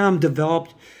Ham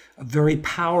developed a very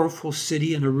powerful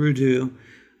city in Eridu,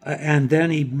 and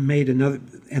then he made another,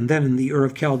 and then in the Ur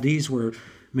of Chaldees, where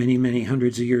many, many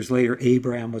hundreds of years later,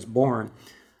 Abraham was born.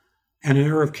 And in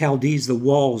Ur of Chaldees, the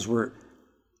walls were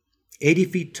 80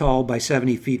 feet tall by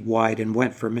 70 feet wide and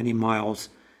went for many miles,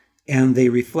 and they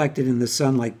reflected in the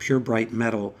sun like pure bright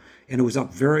metal, and it was a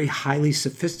very highly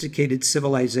sophisticated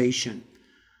civilization,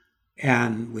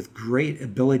 and with great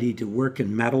ability to work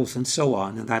in metals and so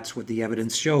on. And that's what the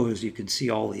evidence shows. You can see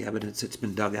all the evidence that's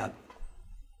been dug up.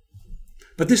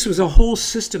 But this was a whole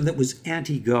system that was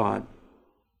anti-God.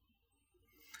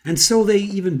 And so they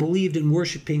even believed in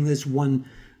worshiping these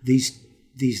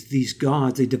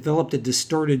gods. They developed a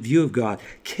distorted view of God.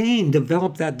 Cain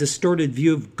developed that distorted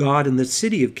view of God in the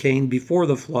city of Cain before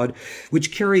the flood,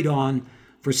 which carried on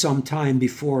for some time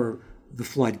before the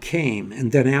flood came.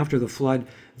 And then after the flood,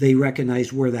 they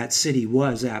recognized where that city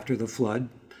was after the flood.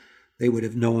 They would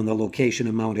have known the location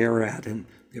of Mount Ararat and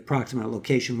the approximate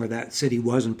location where that city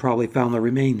was, and probably found the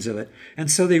remains of it. And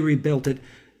so they rebuilt it,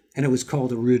 and it was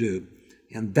called Eridu.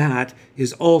 And that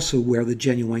is also where the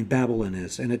genuine Babylon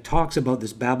is. And it talks about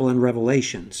this Babylon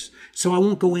Revelations. So I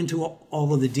won't go into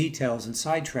all of the details and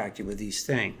sidetrack you with these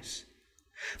things.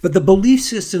 But the belief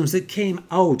systems that came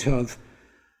out of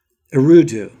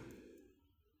Eridu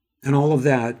and all of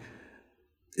that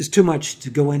is too much to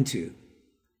go into.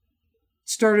 It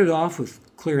started off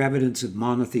with clear evidence of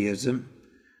monotheism,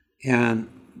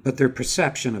 but their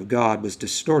perception of God was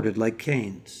distorted like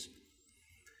Cain's.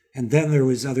 And then there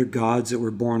was other gods that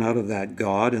were born out of that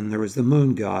god, and there was the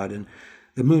moon god. And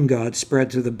the moon god spread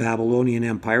to the Babylonian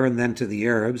Empire and then to the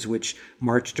Arabs, which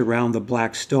marched around the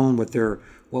Black Stone with their,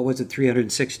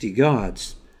 360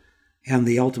 gods. And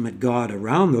the ultimate god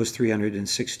around those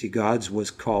 360 gods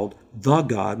was called the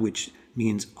God, which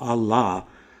means Allah.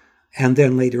 And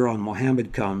then later on,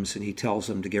 Muhammad comes and he tells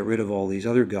them to get rid of all these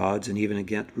other gods and even to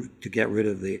get rid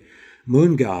of the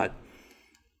moon god.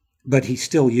 But he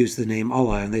still used the name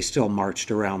Allah, and they still marched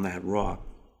around that rock.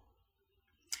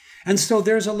 And so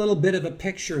there's a little bit of a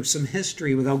picture of some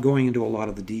history without going into a lot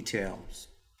of the details.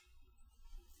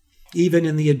 Even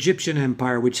in the Egyptian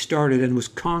Empire, which started and was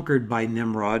conquered by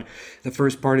Nimrod, the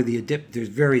first part of there's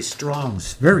very strong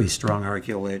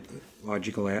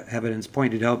archaeological evidence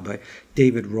pointed out by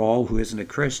David Rawle, who isn't a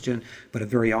Christian, but a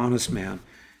very honest man,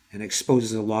 and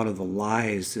exposes a lot of the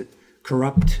lies that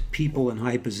corrupt people in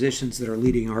high positions that are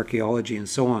leading archaeology and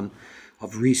so on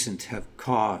of recent have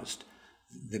caused.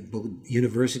 The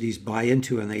universities buy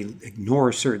into and they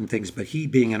ignore certain things, but he,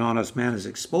 being an honest man, has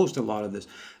exposed a lot of this.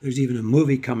 There's even a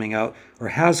movie coming out, or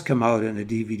has come out, in a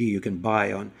DVD you can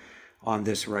buy on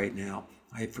this right now.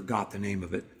 I forgot the name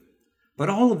of it. But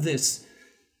all of this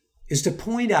is to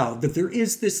point out that there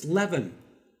is this leaven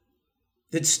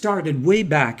that started way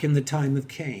back in the time of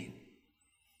Cain.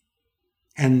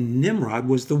 And Nimrod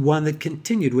was the one that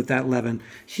continued with that leaven.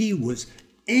 He was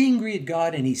angry at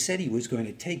God, and he said he was going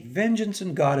to take vengeance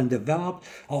on God and develop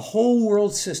a whole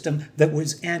world system that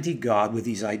was anti-God with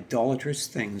these idolatrous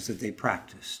things that they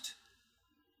practiced.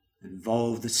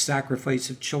 Involved the sacrifice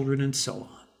of children and so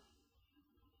on.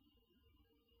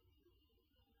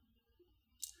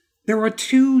 There are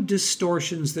two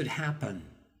distortions that happen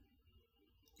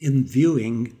in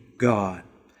viewing God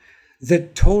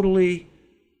that totally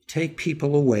take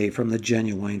people away from the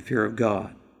genuine fear of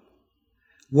God.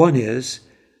 One is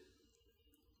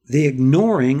the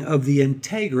ignoring of the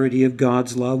integrity of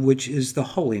God's love, which is the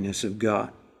holiness of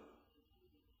God.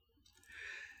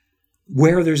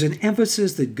 Where there's an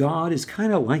emphasis that God is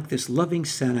kind of like this loving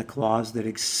Santa Claus that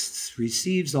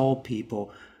receives all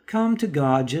people. Come to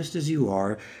God just as you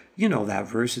are. You know that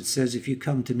verse. It says, if you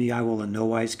come to me, I will in no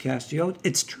wise cast you out.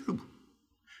 It's true.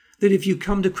 That if you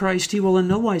come to Christ, he will in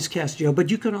no wise cast you out. But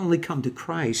you can only come to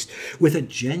Christ with a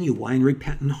genuine,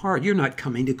 repentant heart. You're not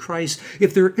coming to Christ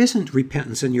if there isn't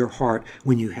repentance in your heart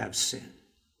when you have sin.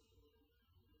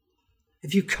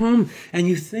 If you come and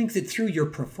you think that through your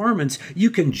performance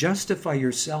you can justify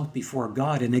yourself before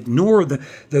God and ignore the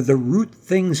root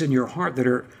things in your heart that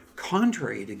are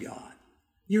contrary to God,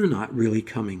 you're not really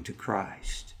coming to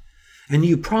Christ. And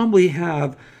you probably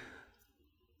have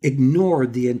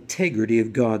ignored the integrity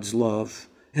of God's love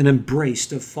and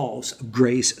embraced a false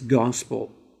grace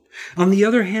gospel. On the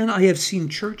other hand, I have seen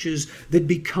churches that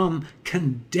become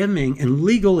condemning and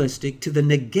legalistic to the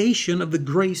negation of the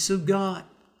grace of God.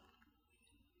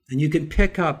 And you can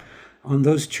pick up on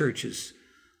those churches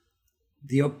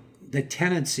the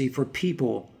tendency for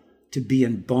people to be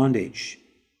in bondage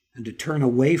and to turn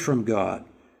away from God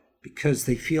because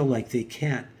they feel like they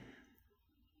can't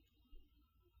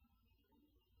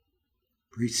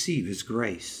receive his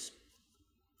grace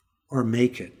or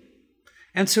make it.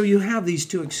 And so you have these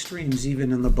two extremes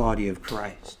even in the body of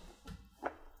Christ.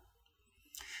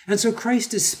 And so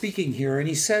Christ is speaking here, and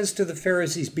he says to the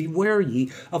Pharisees, beware ye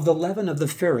of the leaven of the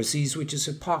Pharisees, which is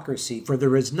hypocrisy, for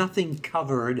there is nothing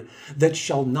covered that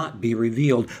shall not be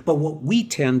revealed. But what we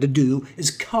tend to do is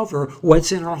cover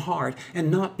what's in our heart and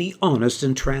not be honest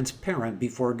and transparent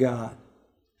before God.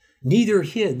 Neither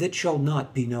hid that shall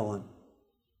not be known.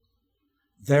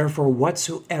 Therefore,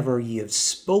 whatsoever ye have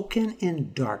spoken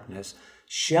in darkness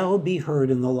shall be heard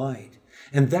in the light.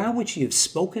 And that which ye have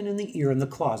spoken in the ear in the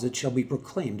closet shall be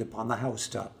proclaimed upon the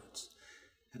housetops.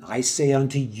 And I say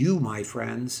unto you, my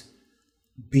friends,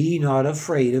 be not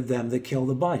afraid of them that kill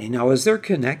the body. Now, is there a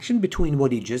connection between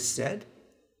what he just said?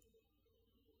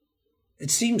 It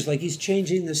seems like he's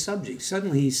changing the subject.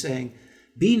 Suddenly he's saying,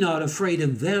 be not afraid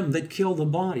of them that kill the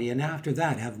body, and after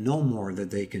that have no more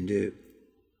that they can do.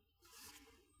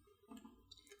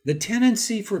 The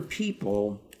tendency for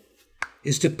people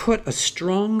is to put a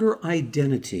stronger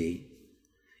identity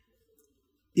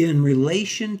in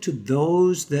relation to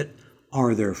those that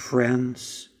are their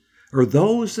friends or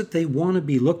those that they want to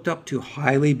be looked up to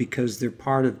highly because they're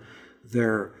part of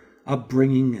their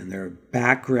upbringing and their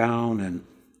background and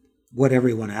what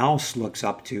everyone else looks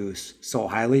up to so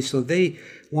highly. So they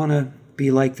want to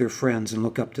be like their friends and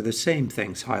look up to the same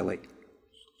things highly.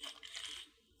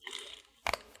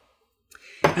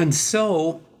 And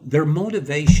so their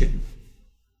motivation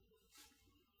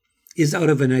is out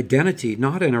of an identity,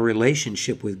 not in a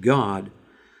relationship with God,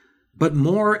 but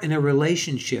more in a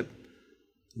relationship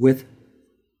with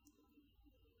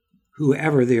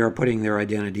whoever they are putting their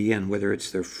identity in, whether it's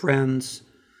their friends.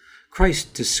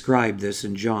 Christ described this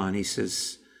in John. He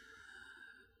says,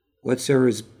 whatsoever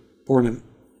is born of...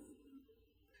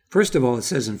 First of all, it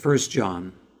says in 1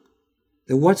 John,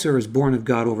 that whatsoever is born of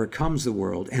God overcomes the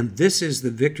world, and this is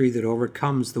the victory that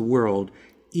overcomes the world,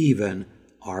 even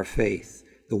our faith.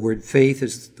 The word faith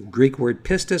is the Greek word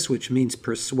pistis, which means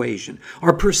persuasion.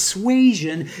 Our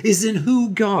persuasion is in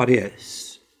who God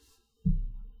is.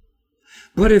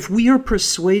 But if we are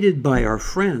persuaded by our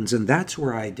friends, and that's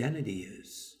where identity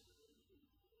is,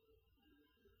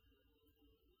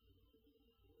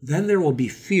 then there will be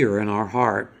fear in our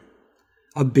heart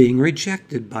of being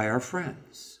rejected by our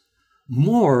friends,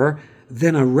 more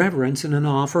than a reverence and an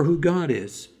awe for who God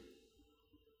is.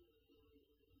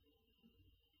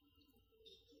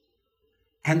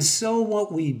 And so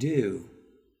what we do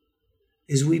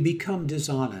is we become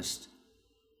dishonest.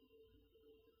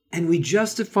 And we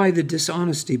justify the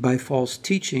dishonesty by false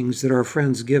teachings that our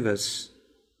friends give us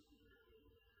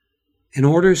in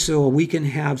order so we can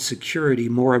have security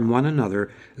more in one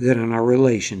another than in our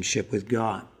relationship with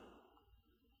God.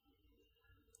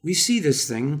 We see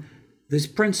this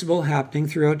principle happening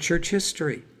throughout church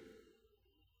history.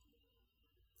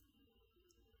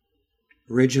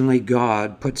 Originally,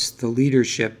 God puts the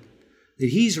that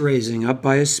he's raising up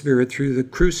by his Spirit through the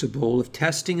crucible of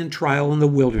testing and trial in the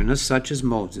wilderness, such as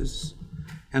Moses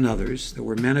and others that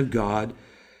were men of God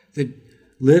that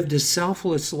lived a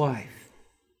selfless life.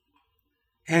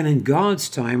 And in God's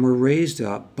time were raised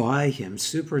up by him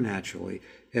supernaturally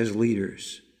as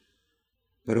leaders.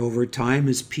 But over time,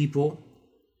 as people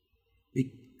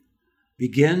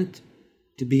begin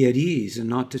to be at ease and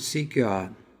not to seek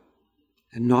God,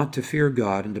 and not to fear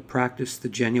God, and to practice the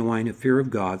genuine fear of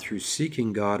God through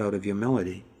seeking God out of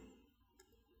humility,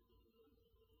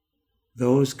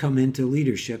 those come into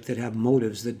leadership that have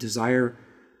motives that desire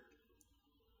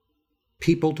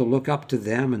people to look up to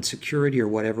them and security or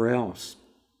whatever else.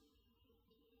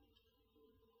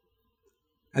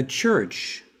 A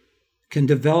church can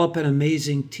develop an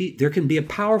amazing there can be a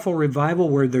powerful revival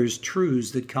where there's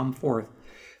truths that come forth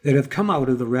that have come out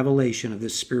of the revelation of the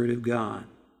Spirit of God.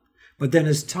 But then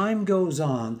as time goes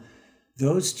on,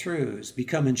 those truths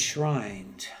become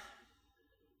enshrined.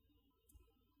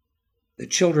 The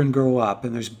children grow up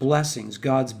and there's blessings.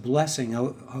 God's blessing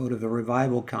out of the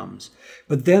revival comes.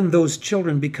 But then those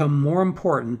children become more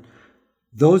important.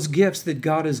 Those gifts that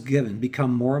God has given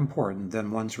become more important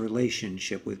than one's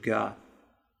relationship with God.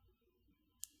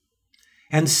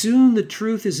 And soon the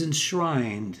truth is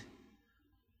enshrined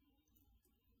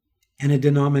and a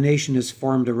denomination is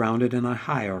formed around it in a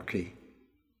hierarchy.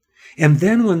 And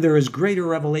then when there is greater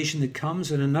revelation that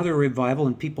comes in another revival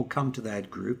and people come to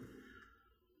that group,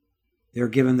 they're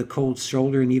given the cold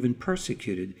shoulder and even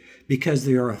persecuted because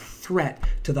they are a threat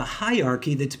to the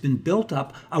hierarchy that's been built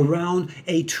up around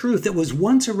a truth that was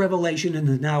once a revelation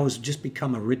and now has just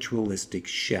become a ritualistic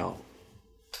shell.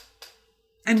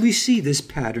 And we see this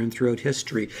pattern throughout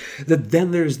history, that then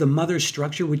there's the mother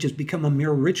structure, which has become a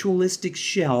mere ritualistic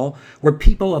shell where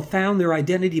people have found their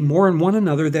identity more in one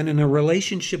another than in a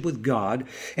relationship with God,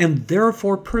 and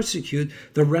therefore persecute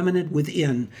the remnant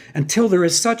within until there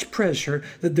is such pressure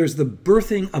that there's the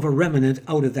birthing of a remnant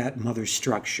out of that mother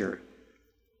structure.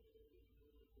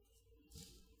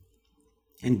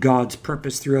 And God's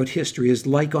purpose throughout history is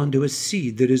like unto a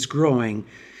seed that is growing.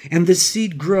 And the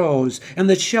seed grows, and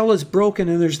the shell is broken,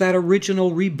 and there's that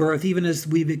original rebirth, even as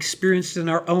we've experienced in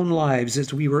our own lives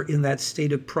as we were in that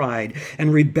state of pride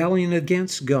and rebellion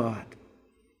against God,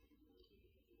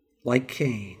 like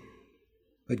Cain.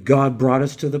 But God brought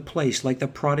us to the place, like the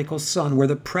prodigal son, where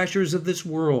the pressures of this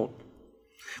world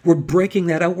were breaking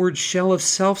that outward shell of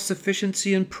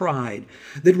self-sufficiency and pride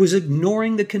that was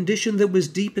ignoring the condition that was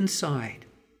deep inside.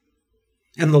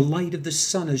 And the light of the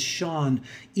sun has shone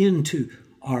into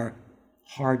our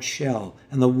hard shell,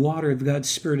 and the water of God's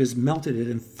Spirit has melted it,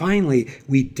 and finally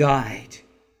we died.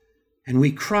 And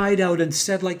we cried out and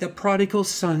said, like the prodigal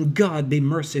son, God, be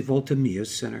merciful to me, a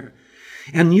sinner.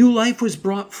 And new life was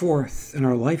brought forth, and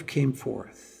our life came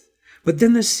forth. But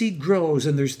then the seed grows,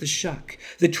 and there's the shuck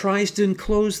that tries to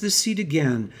enclose the seed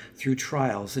again through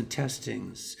trials and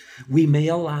testings. We may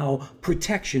allow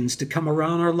protections to come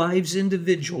around our lives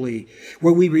individually,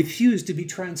 where we refuse to be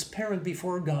transparent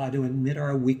before God to admit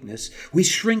our weakness. We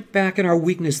shrink back in our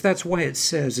weakness. That's why it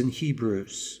says in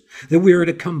Hebrews that we are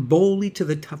to come boldly to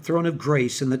the throne of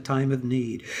grace in the time of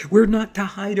need. We're not to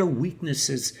hide our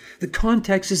weaknesses. The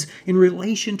context is in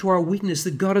relation to our weakness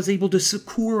that God is able to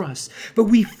succor us. But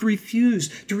we refuse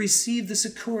to receive the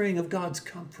succoring of God's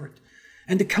comfort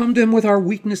and to come to Him with our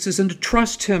weaknesses and to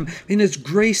trust Him in His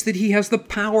grace that He has the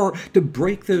power to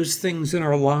break those things in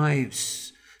our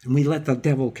lives. And we let the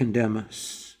devil condemn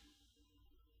us.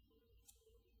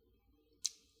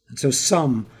 And so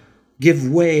some give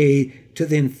way to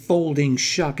the enfolding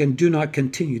shuck and do not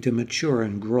continue to mature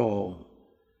and grow.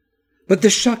 But the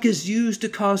shuck is used to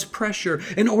cause pressure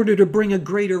in order to bring a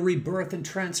greater rebirth and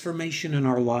transformation in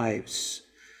our lives.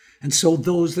 And so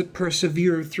those that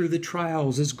persevere through the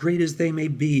trials, as great as they may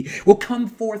be, will come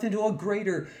forth into a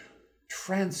greater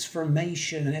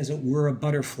transformation, as it were a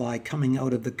butterfly coming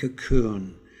out of the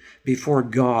cocoon before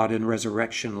God in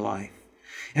resurrection life.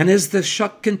 And as the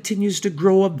shuck continues to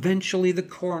grow, eventually the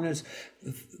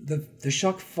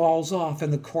shuck falls off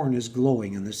and the corn is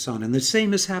glowing in the sun. And the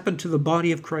same has happened to the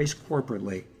body of Christ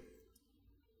corporately.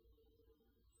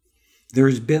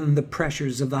 There's been the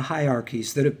pressures of the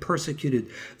hierarchies that have persecuted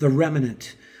the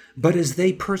remnant. But as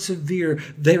they persevere,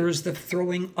 there is the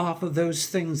throwing off of those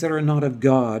things that are not of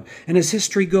God. And as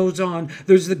history goes on,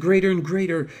 there's the greater and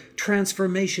greater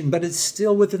transformation, but it's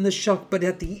still within the shuck. But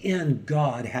at the end,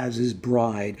 God has His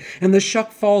bride. And the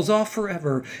shuck falls off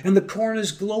forever, and the corn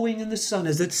is glowing in the sun,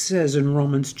 as it says in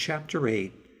Romans chapter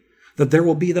 8. That there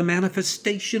will be the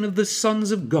manifestation of the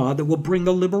sons of God that will bring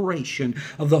the liberation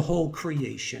of the whole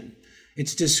creation.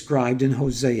 It's described in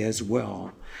Hosea as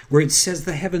well, where it says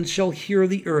the heavens shall hear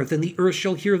the earth, and the earth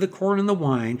shall hear the corn and the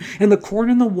wine, and the corn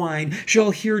and the wine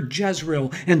shall hear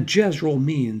Jezreel. And Jezreel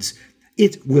means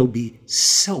it will be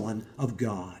sown of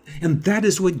God. And that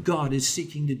is what God is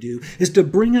seeking to do, is to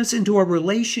bring us into a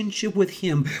relationship with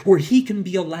him where he can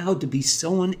be allowed to be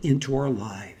sown into our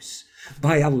lives.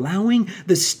 By allowing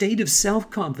the state of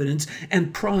self-confidence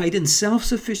and pride and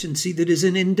self-sufficiency that is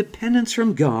in independence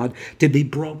from God to be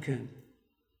broken.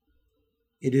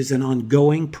 It is an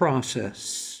ongoing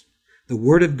process. The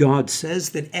Word of God says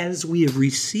that as we have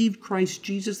received Christ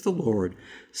Jesus the Lord,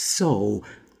 so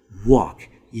walk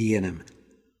ye in him.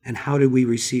 And how did we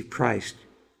receive Christ?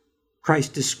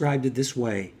 Christ described it this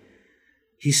way.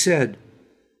 He said,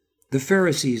 the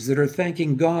Pharisees that are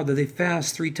thanking God that they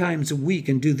fast 3 times a week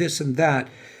and do this and that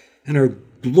and are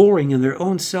glorying in their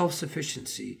own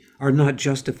self-sufficiency are not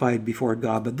justified before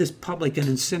God. But this publican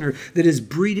and sinner that is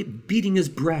beating his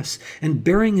breast and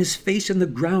burying his face in the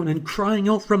ground and crying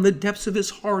out from the depths of his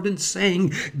heart and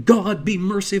saying, God, be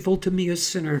merciful to me, a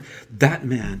sinner, that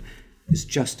man is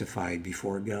justified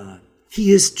before God.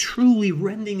 He is truly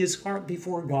rending his heart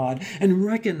before God and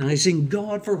recognizing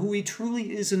God for who he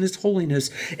truly is in his holiness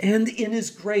and in his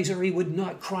grace, or he would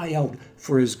not cry out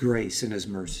for his grace and his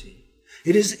mercy.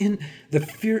 It is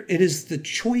the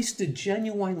choice to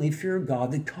genuinely fear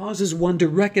God that causes one to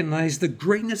recognize the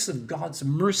greatness of God's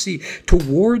mercy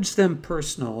towards them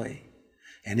personally.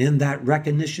 And in that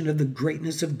recognition of the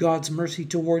greatness of God's mercy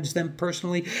towards them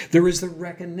personally, there is the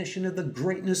recognition of the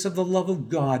greatness of the love of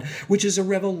God, which is a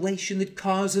revelation that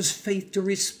causes faith to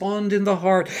respond in the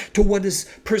heart to what is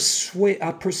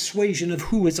a persuasion of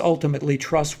who is ultimately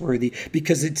trustworthy,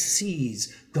 because it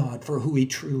sees God for who he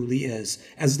truly is,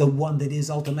 as the one that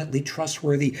is ultimately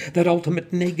trustworthy, that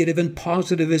ultimate negative and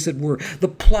positive, as it were, the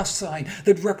plus sign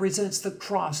that represents the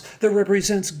cross, that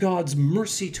represents God's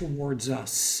mercy towards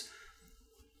us.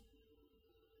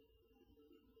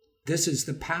 This is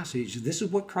the passage. This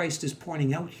is what Christ is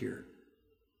pointing out here.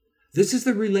 This is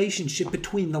the relationship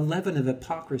between the leaven of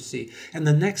hypocrisy and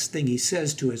the next thing he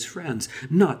says to his friends,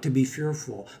 not to be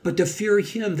fearful, but to fear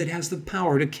him that has the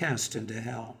power to cast into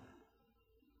hell.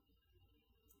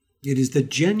 It is the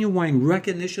genuine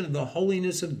recognition of the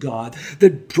holiness of God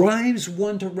that drives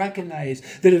one to recognize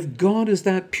that if God is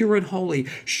that pure and holy,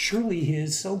 surely he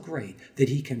is so great that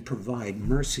he can provide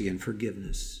mercy and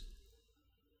forgiveness.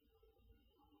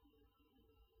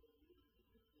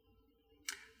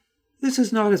 This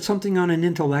is not something on an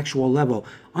intellectual level.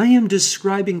 I am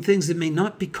describing things that may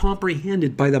not be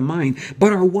comprehended by the mind,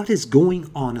 but are what is going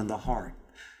on in the heart.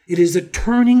 It is a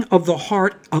turning of the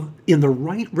heart in the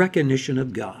right recognition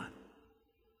of God.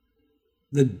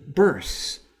 That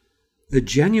bursts the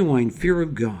genuine fear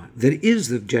of God, that is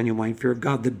the genuine fear of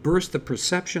God, that bursts the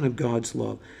perception of God's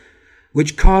love,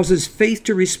 which causes faith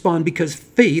to respond, because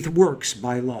faith works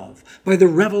by love, by the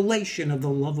revelation of the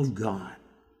love of God.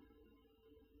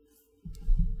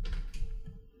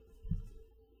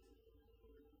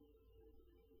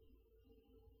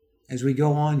 As we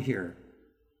go on here,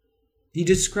 he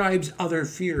describes other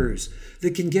fears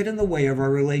that can get in the way of our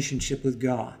relationship with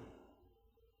God.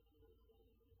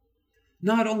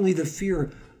 Not only the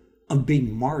fear of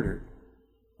being martyred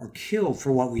or killed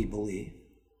for what we believe,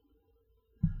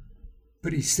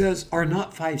 but he says, are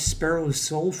not 5 sparrows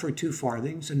sold for 2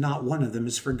 farthings, and not one of them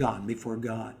is forgotten before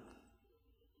God?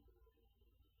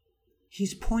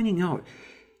 He's pointing out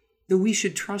that we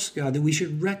should trust God, that we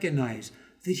should recognize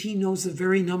that he knows the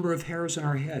very number of hairs on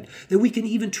our head, that we can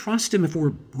even trust him if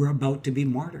we're about to be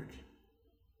martyred,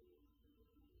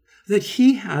 that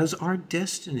he has our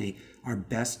destiny, our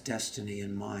best destiny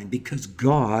in mind, because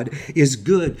God is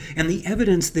good, and the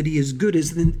evidence that he is good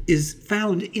is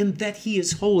found in that he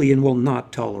is holy and will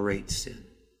not tolerate sin,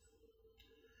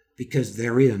 because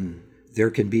therein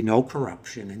there can be no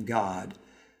corruption in God.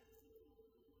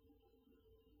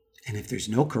 And if there's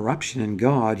no corruption in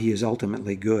God, he is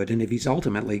ultimately good. And if he's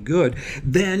ultimately good,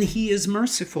 then he is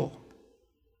merciful.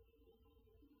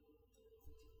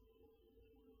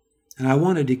 And I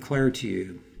want to declare to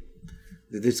you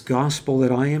that this gospel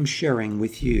that I am sharing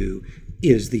with you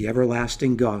is the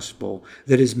everlasting gospel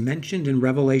that is mentioned in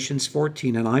Revelation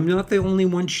 14. And I'm not the only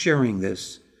one sharing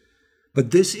this.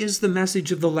 But this is the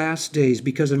message of the last days,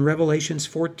 because in Revelation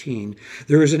 14,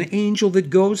 there is an angel that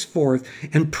goes forth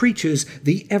and preaches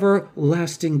the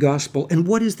everlasting gospel. And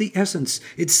what is the essence?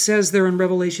 It says there in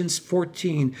Revelation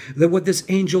 14 that what this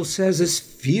angel says is,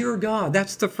 fear God.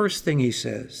 That's the first thing he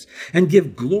says. And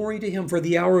give glory to him, for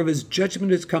the hour of his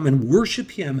judgment has come, and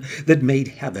worship him that made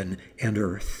heaven and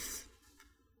earth.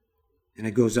 And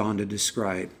it goes on to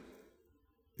describe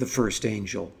the first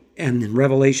angel And in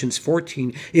Revelations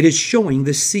 14, it is showing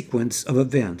the sequence of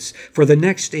events. For the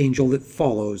next angel that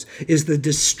follows is the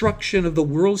destruction of the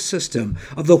world system,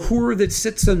 of the whore that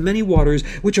sits on many waters,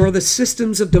 which are the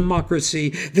systems of democracy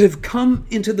that have come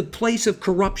into the place of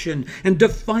corruption and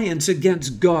defiance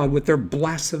against God with their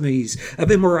blasphemies of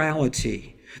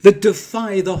immorality, that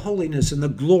defy the holiness and the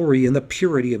glory and the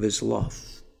purity of his love.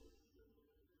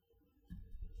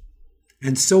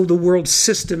 And so the world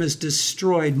system is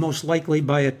destroyed, most likely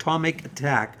by atomic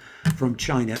attack from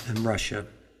China and Russia,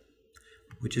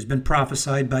 which has been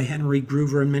prophesied by Henry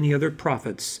Groover and many other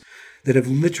prophets that have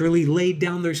literally laid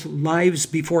down their lives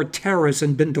before terrorists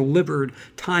and been delivered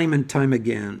time and time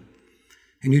again.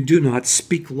 And you do not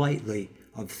speak lightly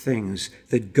of things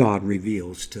that God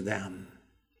reveals to them.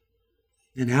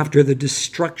 And after the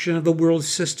destruction of the world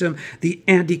system, the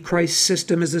Antichrist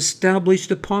system is established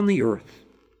upon the earth.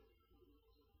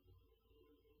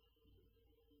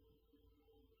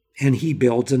 And he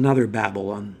builds another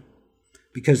Babylon,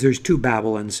 because there's two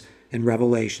Babylons in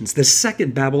Revelations. The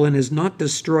second Babylon is not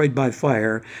destroyed by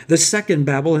fire. The second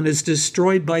Babylon is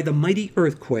destroyed by the mighty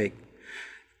earthquake,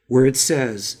 where it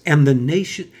says, and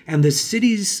the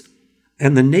cities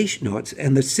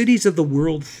of the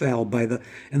world fell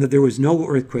and that there was no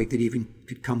earthquake that even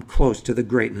could come close to the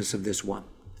greatness of this one.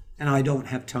 And I don't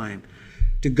have time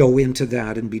to go into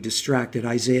that and be distracted.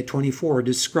 Isaiah 24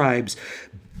 describes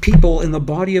people in the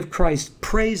body of Christ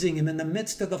praising him in the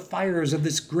midst of the fires of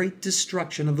this great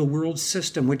destruction of the world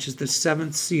system, which is the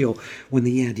seventh seal when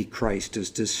the Antichrist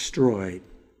is destroyed.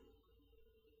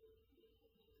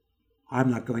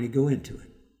 I'm not going to go into it.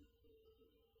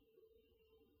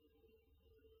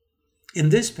 In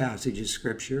this passage of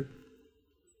Scripture,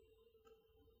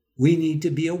 we need to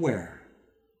be aware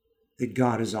that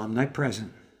God is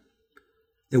omnipresent,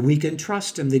 that we can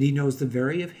trust him, that he knows the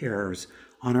very hairs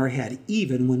on our head,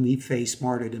 even when we face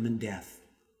martyrdom and death.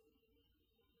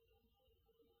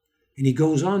 And he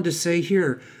goes on to say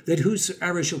here that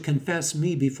whosoever shall confess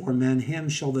me before men, him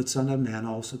shall the Son of Man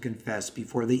also confess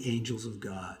before the angels of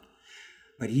God.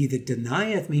 But he that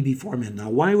denieth me before men.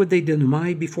 Now, why would they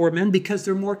deny before men? Because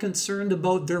they're more concerned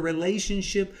about their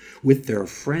relationship with their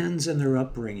friends and their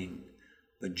upbringing.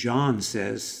 But John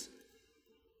says,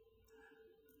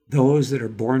 those that are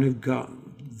born of God,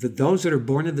 those that are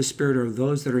born of the Spirit are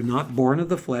those that are not born of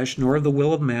the flesh, nor of the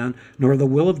will of man, nor of the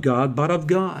will of God, but of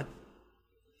God.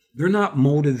 They're not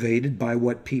motivated by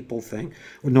what people think,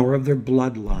 nor of their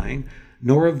bloodline,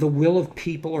 nor of the will of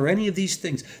people, or any of these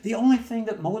things. The only thing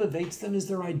that motivates them is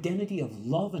their identity of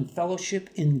love and fellowship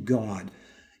in God,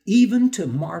 even to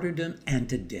martyrdom and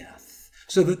to death,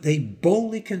 so that they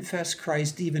boldly confess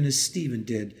Christ, even as Stephen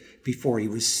did before he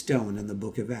was stoned in the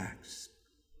book of Acts.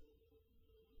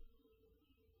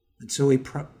 And so he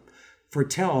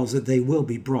foretells that they will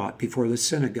be brought before the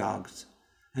synagogues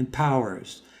and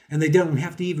powers. And they don't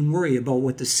have to even worry about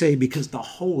what to say, because the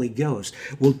Holy Ghost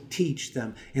will teach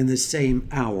them in the same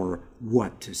hour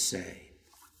what to say.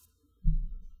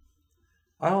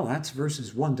 Well, that's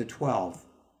verses 1 to 12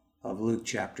 of Luke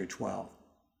chapter 12.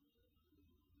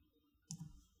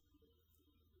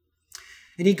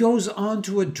 And he goes on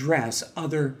to address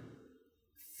other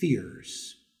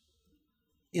fears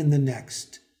in the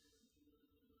next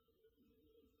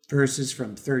verses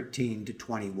from 13 to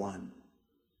 21.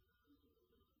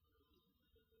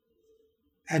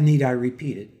 And need I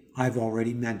repeat it? I've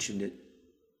already mentioned it.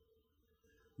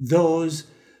 Those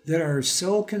that are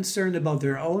so concerned about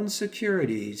their own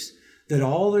securities that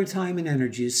all their time and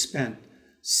energy is spent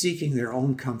seeking their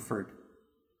own comfort,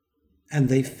 and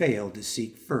they fail to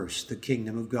seek first the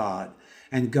kingdom of God.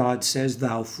 And God says,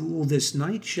 thou fool, this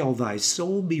night shall thy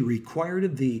soul be required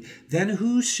of thee. Then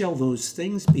whose shall those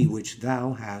things be which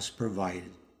thou hast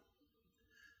provided?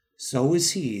 So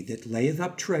is he that layeth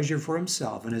up treasure for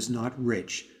himself and is not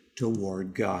rich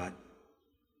toward God.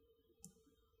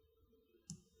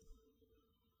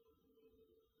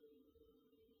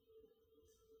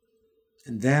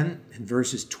 And then in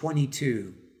verses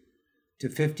 22 to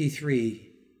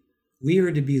 53, we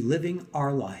are to be living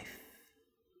our life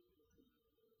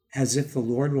as if the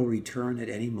Lord will return at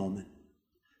any moment,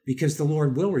 because the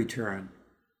Lord will return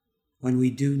when we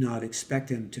do not expect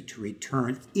him to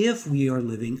return if we are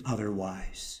living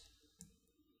otherwise.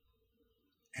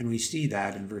 And we see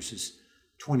that in verses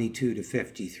 22 to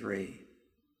 53.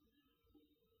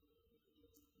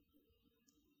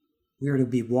 We are to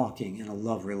be walking in a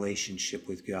love relationship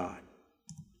with God.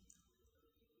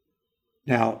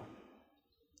 Now,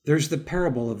 there's the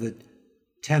parable of the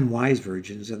 10 wise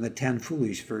virgins and the 10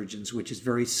 foolish virgins, which is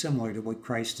very similar to what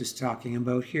Christ is talking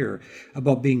about here,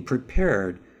 about being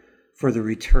prepared for the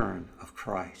return of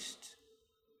Christ.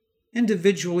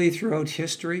 Individually throughout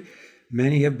history,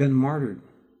 many have been martyred.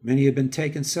 Many have been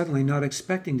taken suddenly, not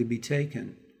expecting to be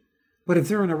taken. But if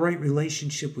they're in a right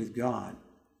relationship with God,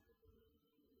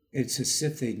 it's as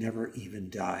if they never even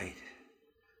died.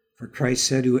 For Christ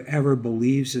said, whoever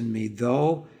believes in me,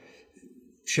 though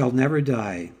shall never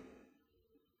die,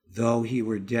 though he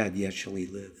were dead, yet shall he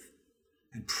live.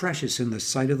 And precious in the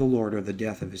sight of the Lord are the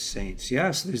death of his saints.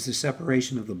 Yes, there's the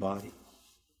separation of the body.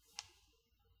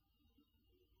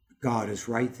 God is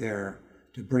right there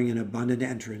to bring an abundant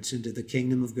entrance into the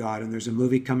kingdom of God. And there's a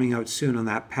movie coming out soon on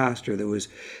that pastor that was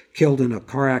killed in a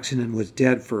car accident and was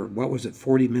dead for,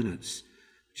 40 minutes,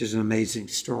 which is an amazing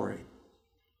story.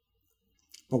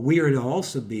 But we are to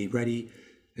also be ready,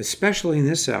 especially in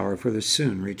this hour, for the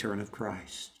soon return of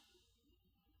Christ.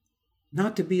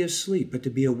 Not to be asleep, but to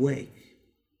be awake.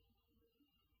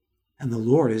 And the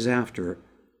Lord is after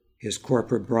his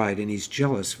corporate bride, and he's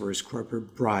jealous for his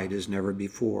corporate bride as never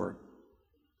before.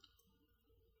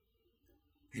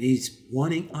 And he's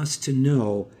wanting us to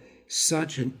know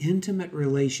such an intimate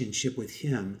relationship with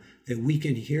him that we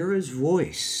can hear his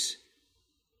voice,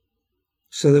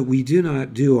 so that we do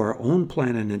not do our own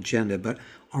plan and agenda, but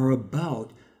are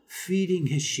about feeding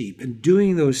his sheep and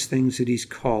doing those things that he's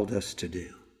called us to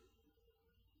do.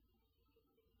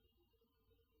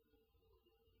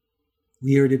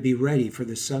 We are to be ready, for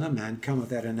the Son of Man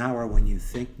cometh at an hour when you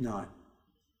think not.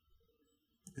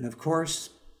 And of course,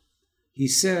 he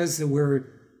says that we're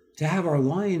to have our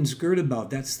loins girt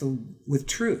about, with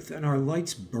truth, and our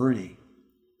lights burning.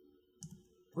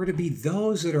 We're to be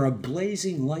those that are a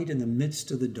blazing light in the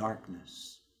midst of the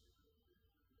darkness,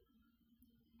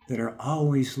 that are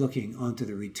always looking onto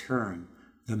the return,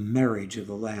 the marriage of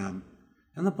the Lamb.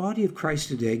 And the body of Christ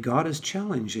today, God is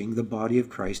challenging the body of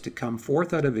Christ to come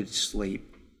forth out of its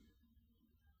sleep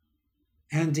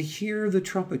and to hear the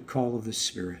trumpet call of the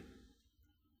Spirit.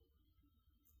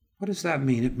 What does that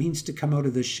mean? It means to come out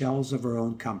of the shells of our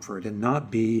own comfort and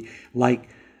not be like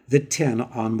the 10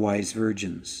 unwise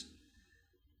virgins.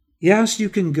 Yes, you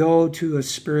can go to a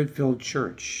Spirit-filled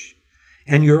church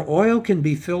and your oil can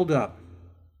be filled up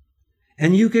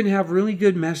and you can have really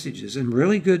good messages and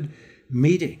really good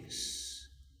meetings,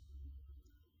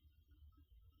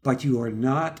 but you are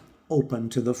not open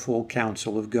to the full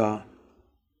counsel of God.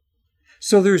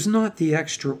 So there's not the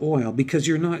extra oil because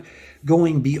you're not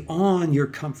going beyond your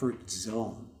comfort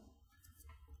zone.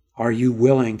 Are you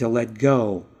willing to let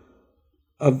go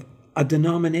of a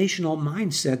denominational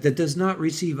mindset that does not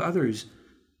receive others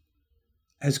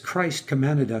as Christ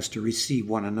commanded us to receive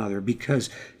one another, because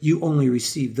you only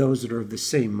receive those that are of the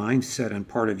same mindset and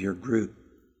part of your group?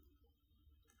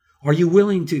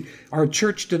 Are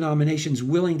church denominations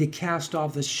willing to cast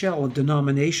off the shell of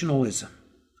denominationalism?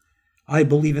 I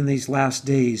believe in these last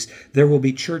days there will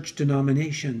be church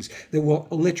denominations that will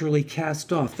literally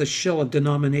cast off the shell of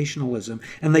denominationalism,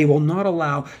 and they will not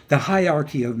allow the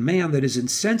hierarchy of man that is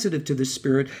insensitive to the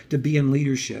Spirit to be in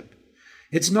leadership.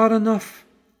 It's not enough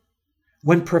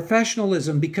when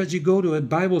professionalism, because you go to a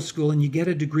Bible school and you get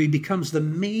a degree, becomes the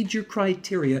major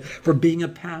criteria for being a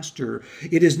pastor.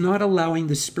 It is not allowing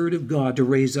the Spirit of God to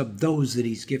raise up those that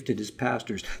he's gifted as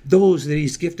pastors, those that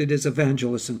he's gifted as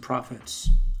evangelists and prophets.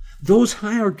 Those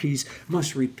hierarchies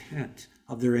must repent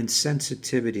of their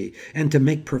insensitivity and to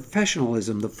make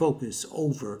professionalism the focus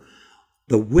over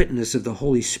the witness of the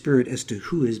Holy Spirit as to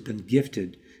who has been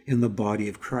gifted in the body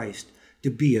of Christ to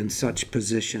be in such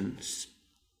positions.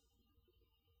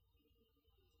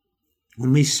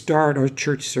 When we start our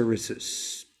church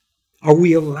services, are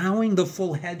we allowing the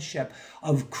full headship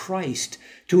of Christ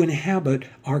to inhabit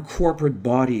our corporate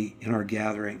body in our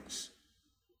gatherings?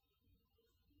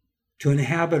 To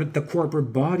inhabit the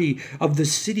corporate body of the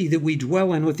city that we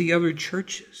dwell in with the other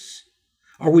churches?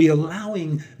 Are we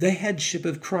allowing the headship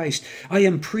of Christ? I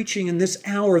am preaching in this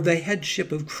hour the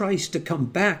headship of Christ to come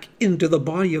back into the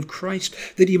body of Christ,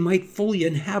 that he might fully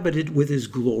inhabit it with his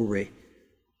glory.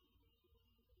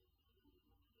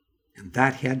 And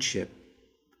that headship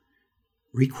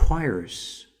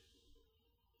requires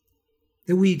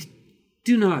that we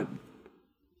do not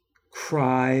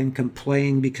cry and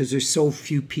complain because there's so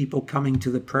few people coming to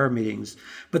the prayer meetings,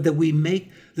 but that we make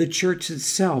the church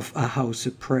itself a house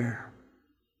of prayer.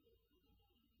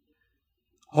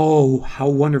 Oh, how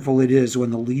wonderful it is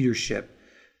when the leadership,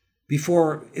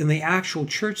 before in the actual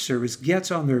church service,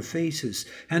 gets on their faces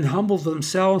and humbles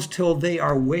themselves till they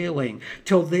are wailing,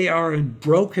 till they are in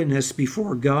brokenness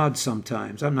before God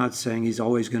sometimes. I'm not saying he's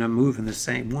always going to move in the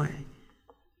same way.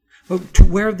 But to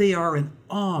where they are in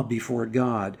awe before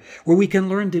God, where we can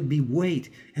learn to wait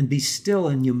and be still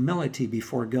in humility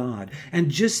before God,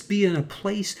 and just be in a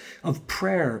place of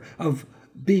prayer, of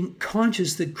being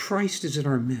conscious that Christ is in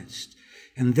our midst.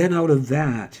 And then out of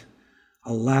that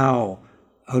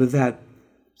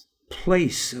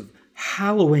place of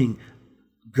hallowing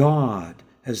God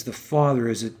as the Father,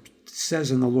 as it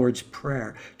says in the Lord's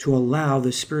Prayer, to allow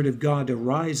the Spirit of God to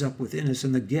rise up within us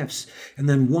in the gifts. And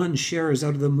then one shares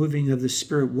out of the moving of the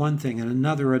Spirit one thing and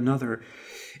another.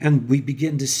 And we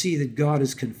begin to see that God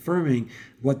is confirming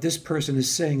what this person is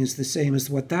saying is the same as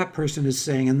what that person is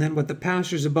saying. And then what the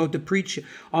pastor is about to preach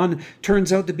on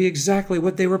turns out to be exactly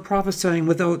what they were prophesying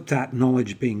without that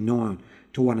knowledge being known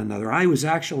to one another. I was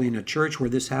actually in a church where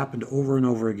this happened over and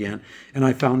over again, and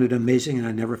I found it amazing, and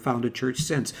I never found a church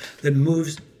since that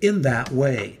moves in that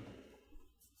way.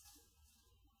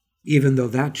 Even though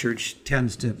that church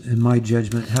tends to, in my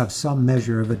judgment, have some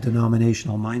measure of a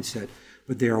denominational mindset,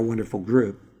 but they are a wonderful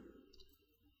group.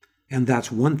 And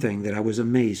that's one thing that I was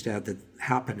amazed at that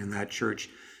happened in that church.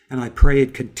 And I pray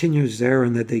it continues there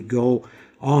and that they go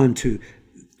on to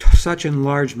such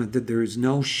enlargement that there is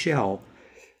no shell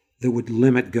that would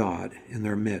limit God in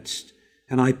their midst.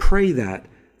 And I pray that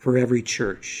for every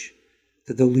church,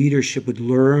 that the leadership would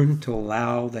learn to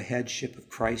allow the headship of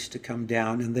Christ to come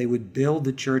down, and they would build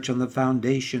the church on the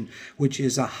foundation, which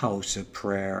is a house of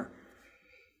prayer.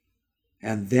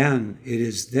 And then it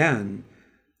is then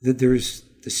that there's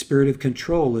the spirit of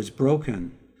control is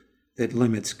broken that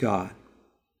limits God.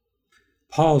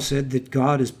 Paul said that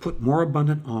God has put more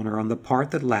abundant honor on the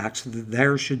part that lacks, that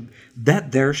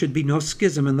there should be no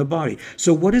schism in the body.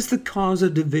 So what is the cause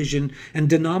of division and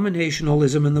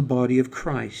denominationalism in the body of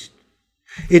Christ?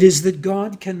 It is that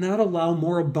God cannot allow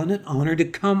more abundant honor to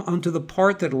come unto the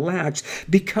part that lacks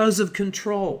because of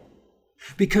control.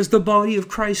 Because the body of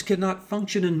Christ cannot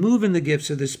function and move in the gifts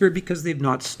of the Spirit because they've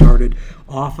not started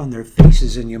off on their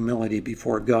faces in humility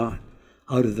before God,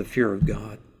 out of the fear of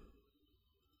God.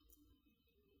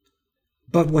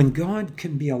 But when God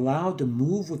can be allowed to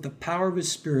move with the power of His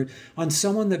Spirit on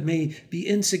someone that may be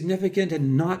insignificant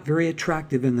and not very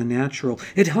attractive in the natural,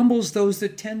 it humbles those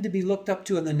that tend to be looked up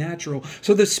to in the natural.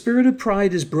 So the spirit of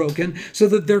pride is broken so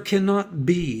that there cannot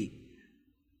be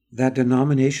that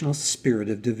denominational spirit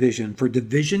of division. For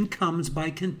division comes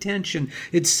by contention,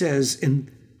 it says in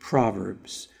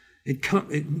Proverbs.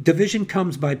 Division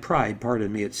comes by pride,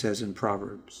 it says in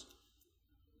Proverbs.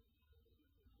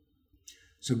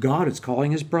 So God is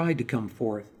calling His bride to come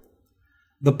forth.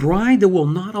 The bride that will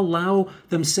not allow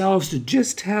themselves to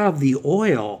just have the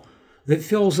oil that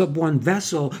fills up one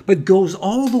vessel, but goes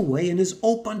all the way and is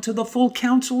open to the full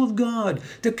counsel of God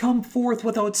to come forth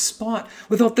without spot,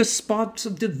 without the spots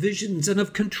of divisions and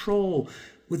of control,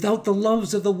 without the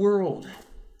loves of the world.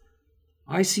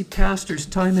 I see pastors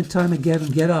time and time again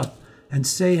get up and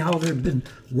say how they've been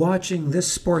watching this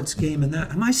sports game and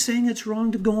that. Am I saying it's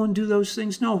wrong to go and do those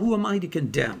things? No, who am I to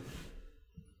condemn?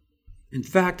 In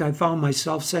fact, I found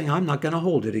myself saying, I'm not going to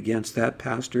hold it against that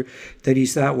pastor, that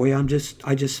he's that way. I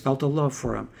just felt a love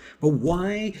for him. But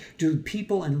why do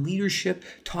people in leadership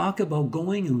talk about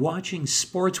going and watching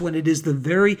sports when it is the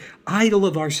very idol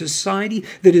of our society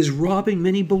that is robbing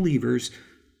many believers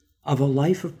of a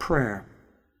life of prayer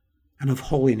and of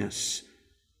holiness?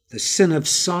 The sin of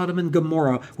Sodom and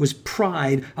Gomorrah was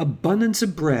pride, abundance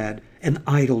of bread, and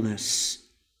idleness,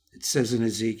 it says in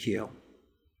Ezekiel.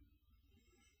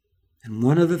 And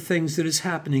one of the things that is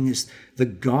happening is the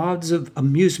gods of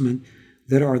amusement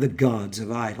that are the gods of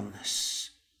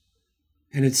idleness.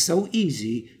 And it's so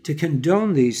easy to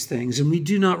condone these things, and we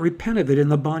do not repent of it in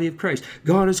the body of Christ.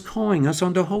 God is calling us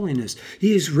unto holiness.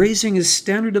 He is raising His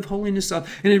standard of holiness up,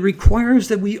 and it requires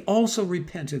that we also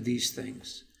repent of these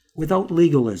things without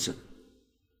legalism,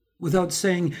 without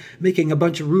making a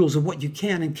bunch of rules of what you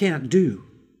can and can't do.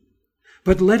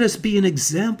 But let us be an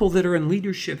example that are in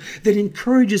leadership that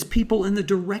encourages people in the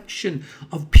direction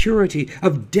of purity,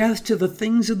 of death to the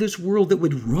things of this world that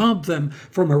would rob them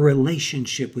from a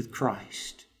relationship with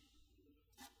Christ.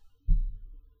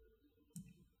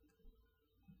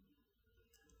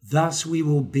 Thus we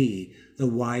will be the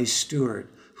wise steward,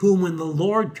 whom when the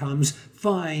Lord comes,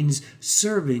 finds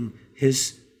serving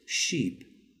His sheep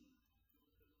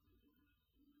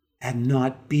and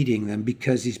not beating them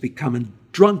because he's becoming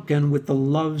drunken with the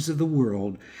loves of the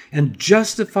world, and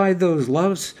justify those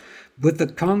loves with the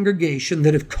congregation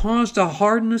that have caused a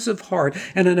hardness of heart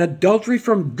and an adultery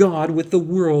from God with the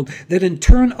world, that in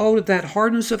turn out of that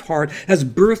hardness of heart has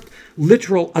birthed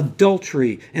literal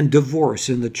adultery and divorce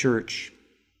in the church.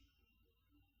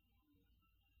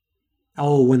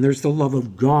 Oh, when there's the love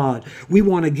of God, we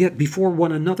want to get before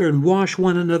one another and wash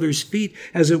one another's feet,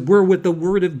 as it were, with the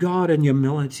word of God in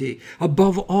humility.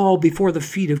 Above all, before the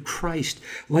feet of Christ,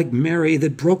 like Mary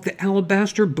that broke the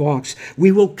alabaster box,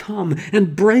 we will come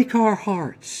and break our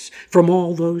hearts from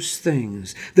all those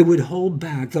things that would hold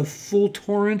back the full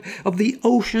torrent of the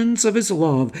oceans of his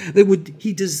love that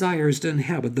he desires to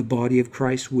inhabit the body of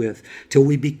Christ with, till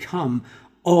we become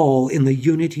all in the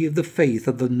unity of the faith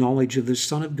of the knowledge of the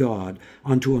Son of God,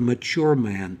 unto a mature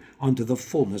man, unto the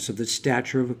fullness of the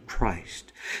stature of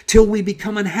Christ, till we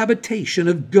become an habitation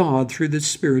of God through the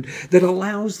Spirit, that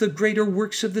allows the greater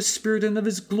works of the Spirit and of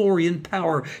his glory and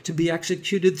power to be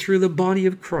executed through the body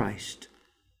of Christ,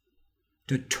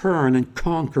 to turn and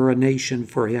conquer a nation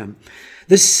for him.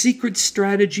 The secret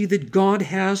strategy that God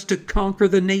has to conquer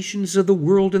the nations of the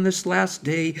world in this last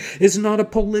day is not a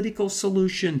political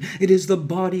solution. It is the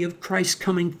body of Christ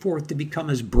coming forth to become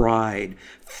his bride,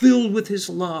 filled with his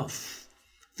love,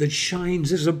 that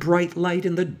shines as a bright light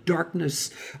in the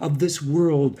darkness of this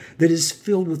world that is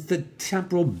filled with the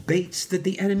temporal baits that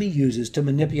the enemy uses to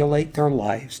manipulate their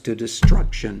lives to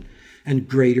destruction and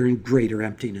greater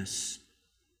emptiness.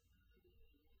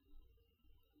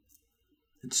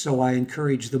 And so I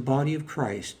encourage the body of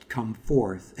Christ, come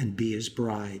forth and be his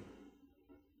bride.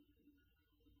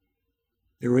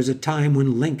 There was a time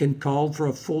when Lincoln called for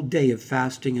a full day of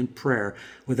fasting and prayer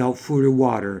without food or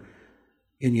water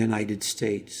in the United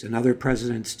States, and other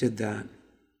presidents did that.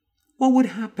 What would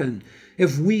happen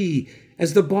if we,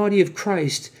 as the body of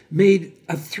Christ, made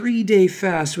a 3-day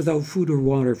fast without food or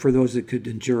water for those that could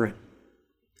endure it,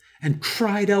 and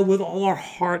cried out with all our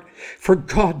heart for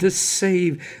God to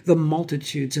save the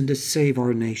multitudes and to save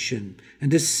our nation and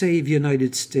to save the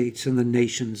United States and the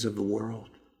nations of the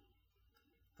world?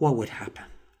 What would happen?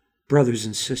 Brothers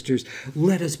and sisters,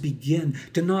 let us begin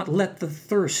to not let the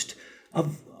thirst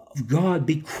of God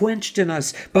be quenched in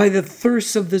us by the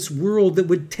thirst of this world that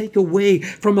would take away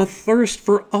from a thirst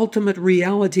for ultimate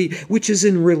reality, which is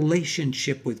in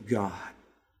relationship with God.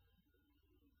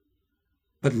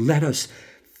 But let us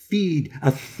feed a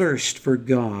thirst for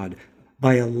God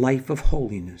by a life of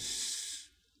holiness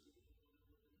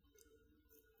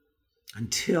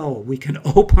until we can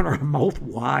open our mouth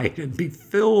wide and be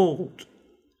filled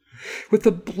with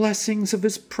the blessings of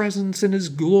his presence and his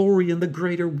glory and the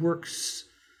greater works,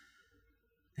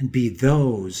 and be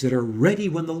those that are ready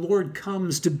when the Lord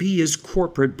comes to be his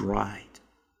corporate bride.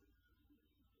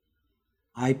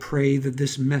 I pray that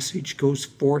this message goes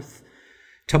forth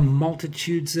to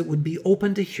multitudes that would be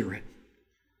open to hear it.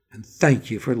 And thank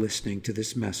you for listening to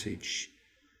this message.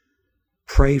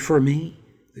 Pray for me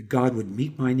that God would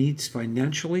meet my needs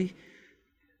financially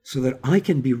so that I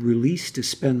can be released to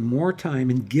spend more time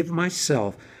and give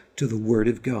myself to the Word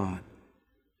of God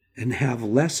and have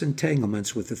less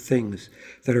entanglements with the things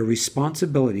that are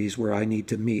responsibilities where I need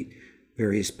to meet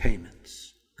various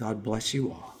payments. God bless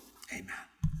you all. Amen.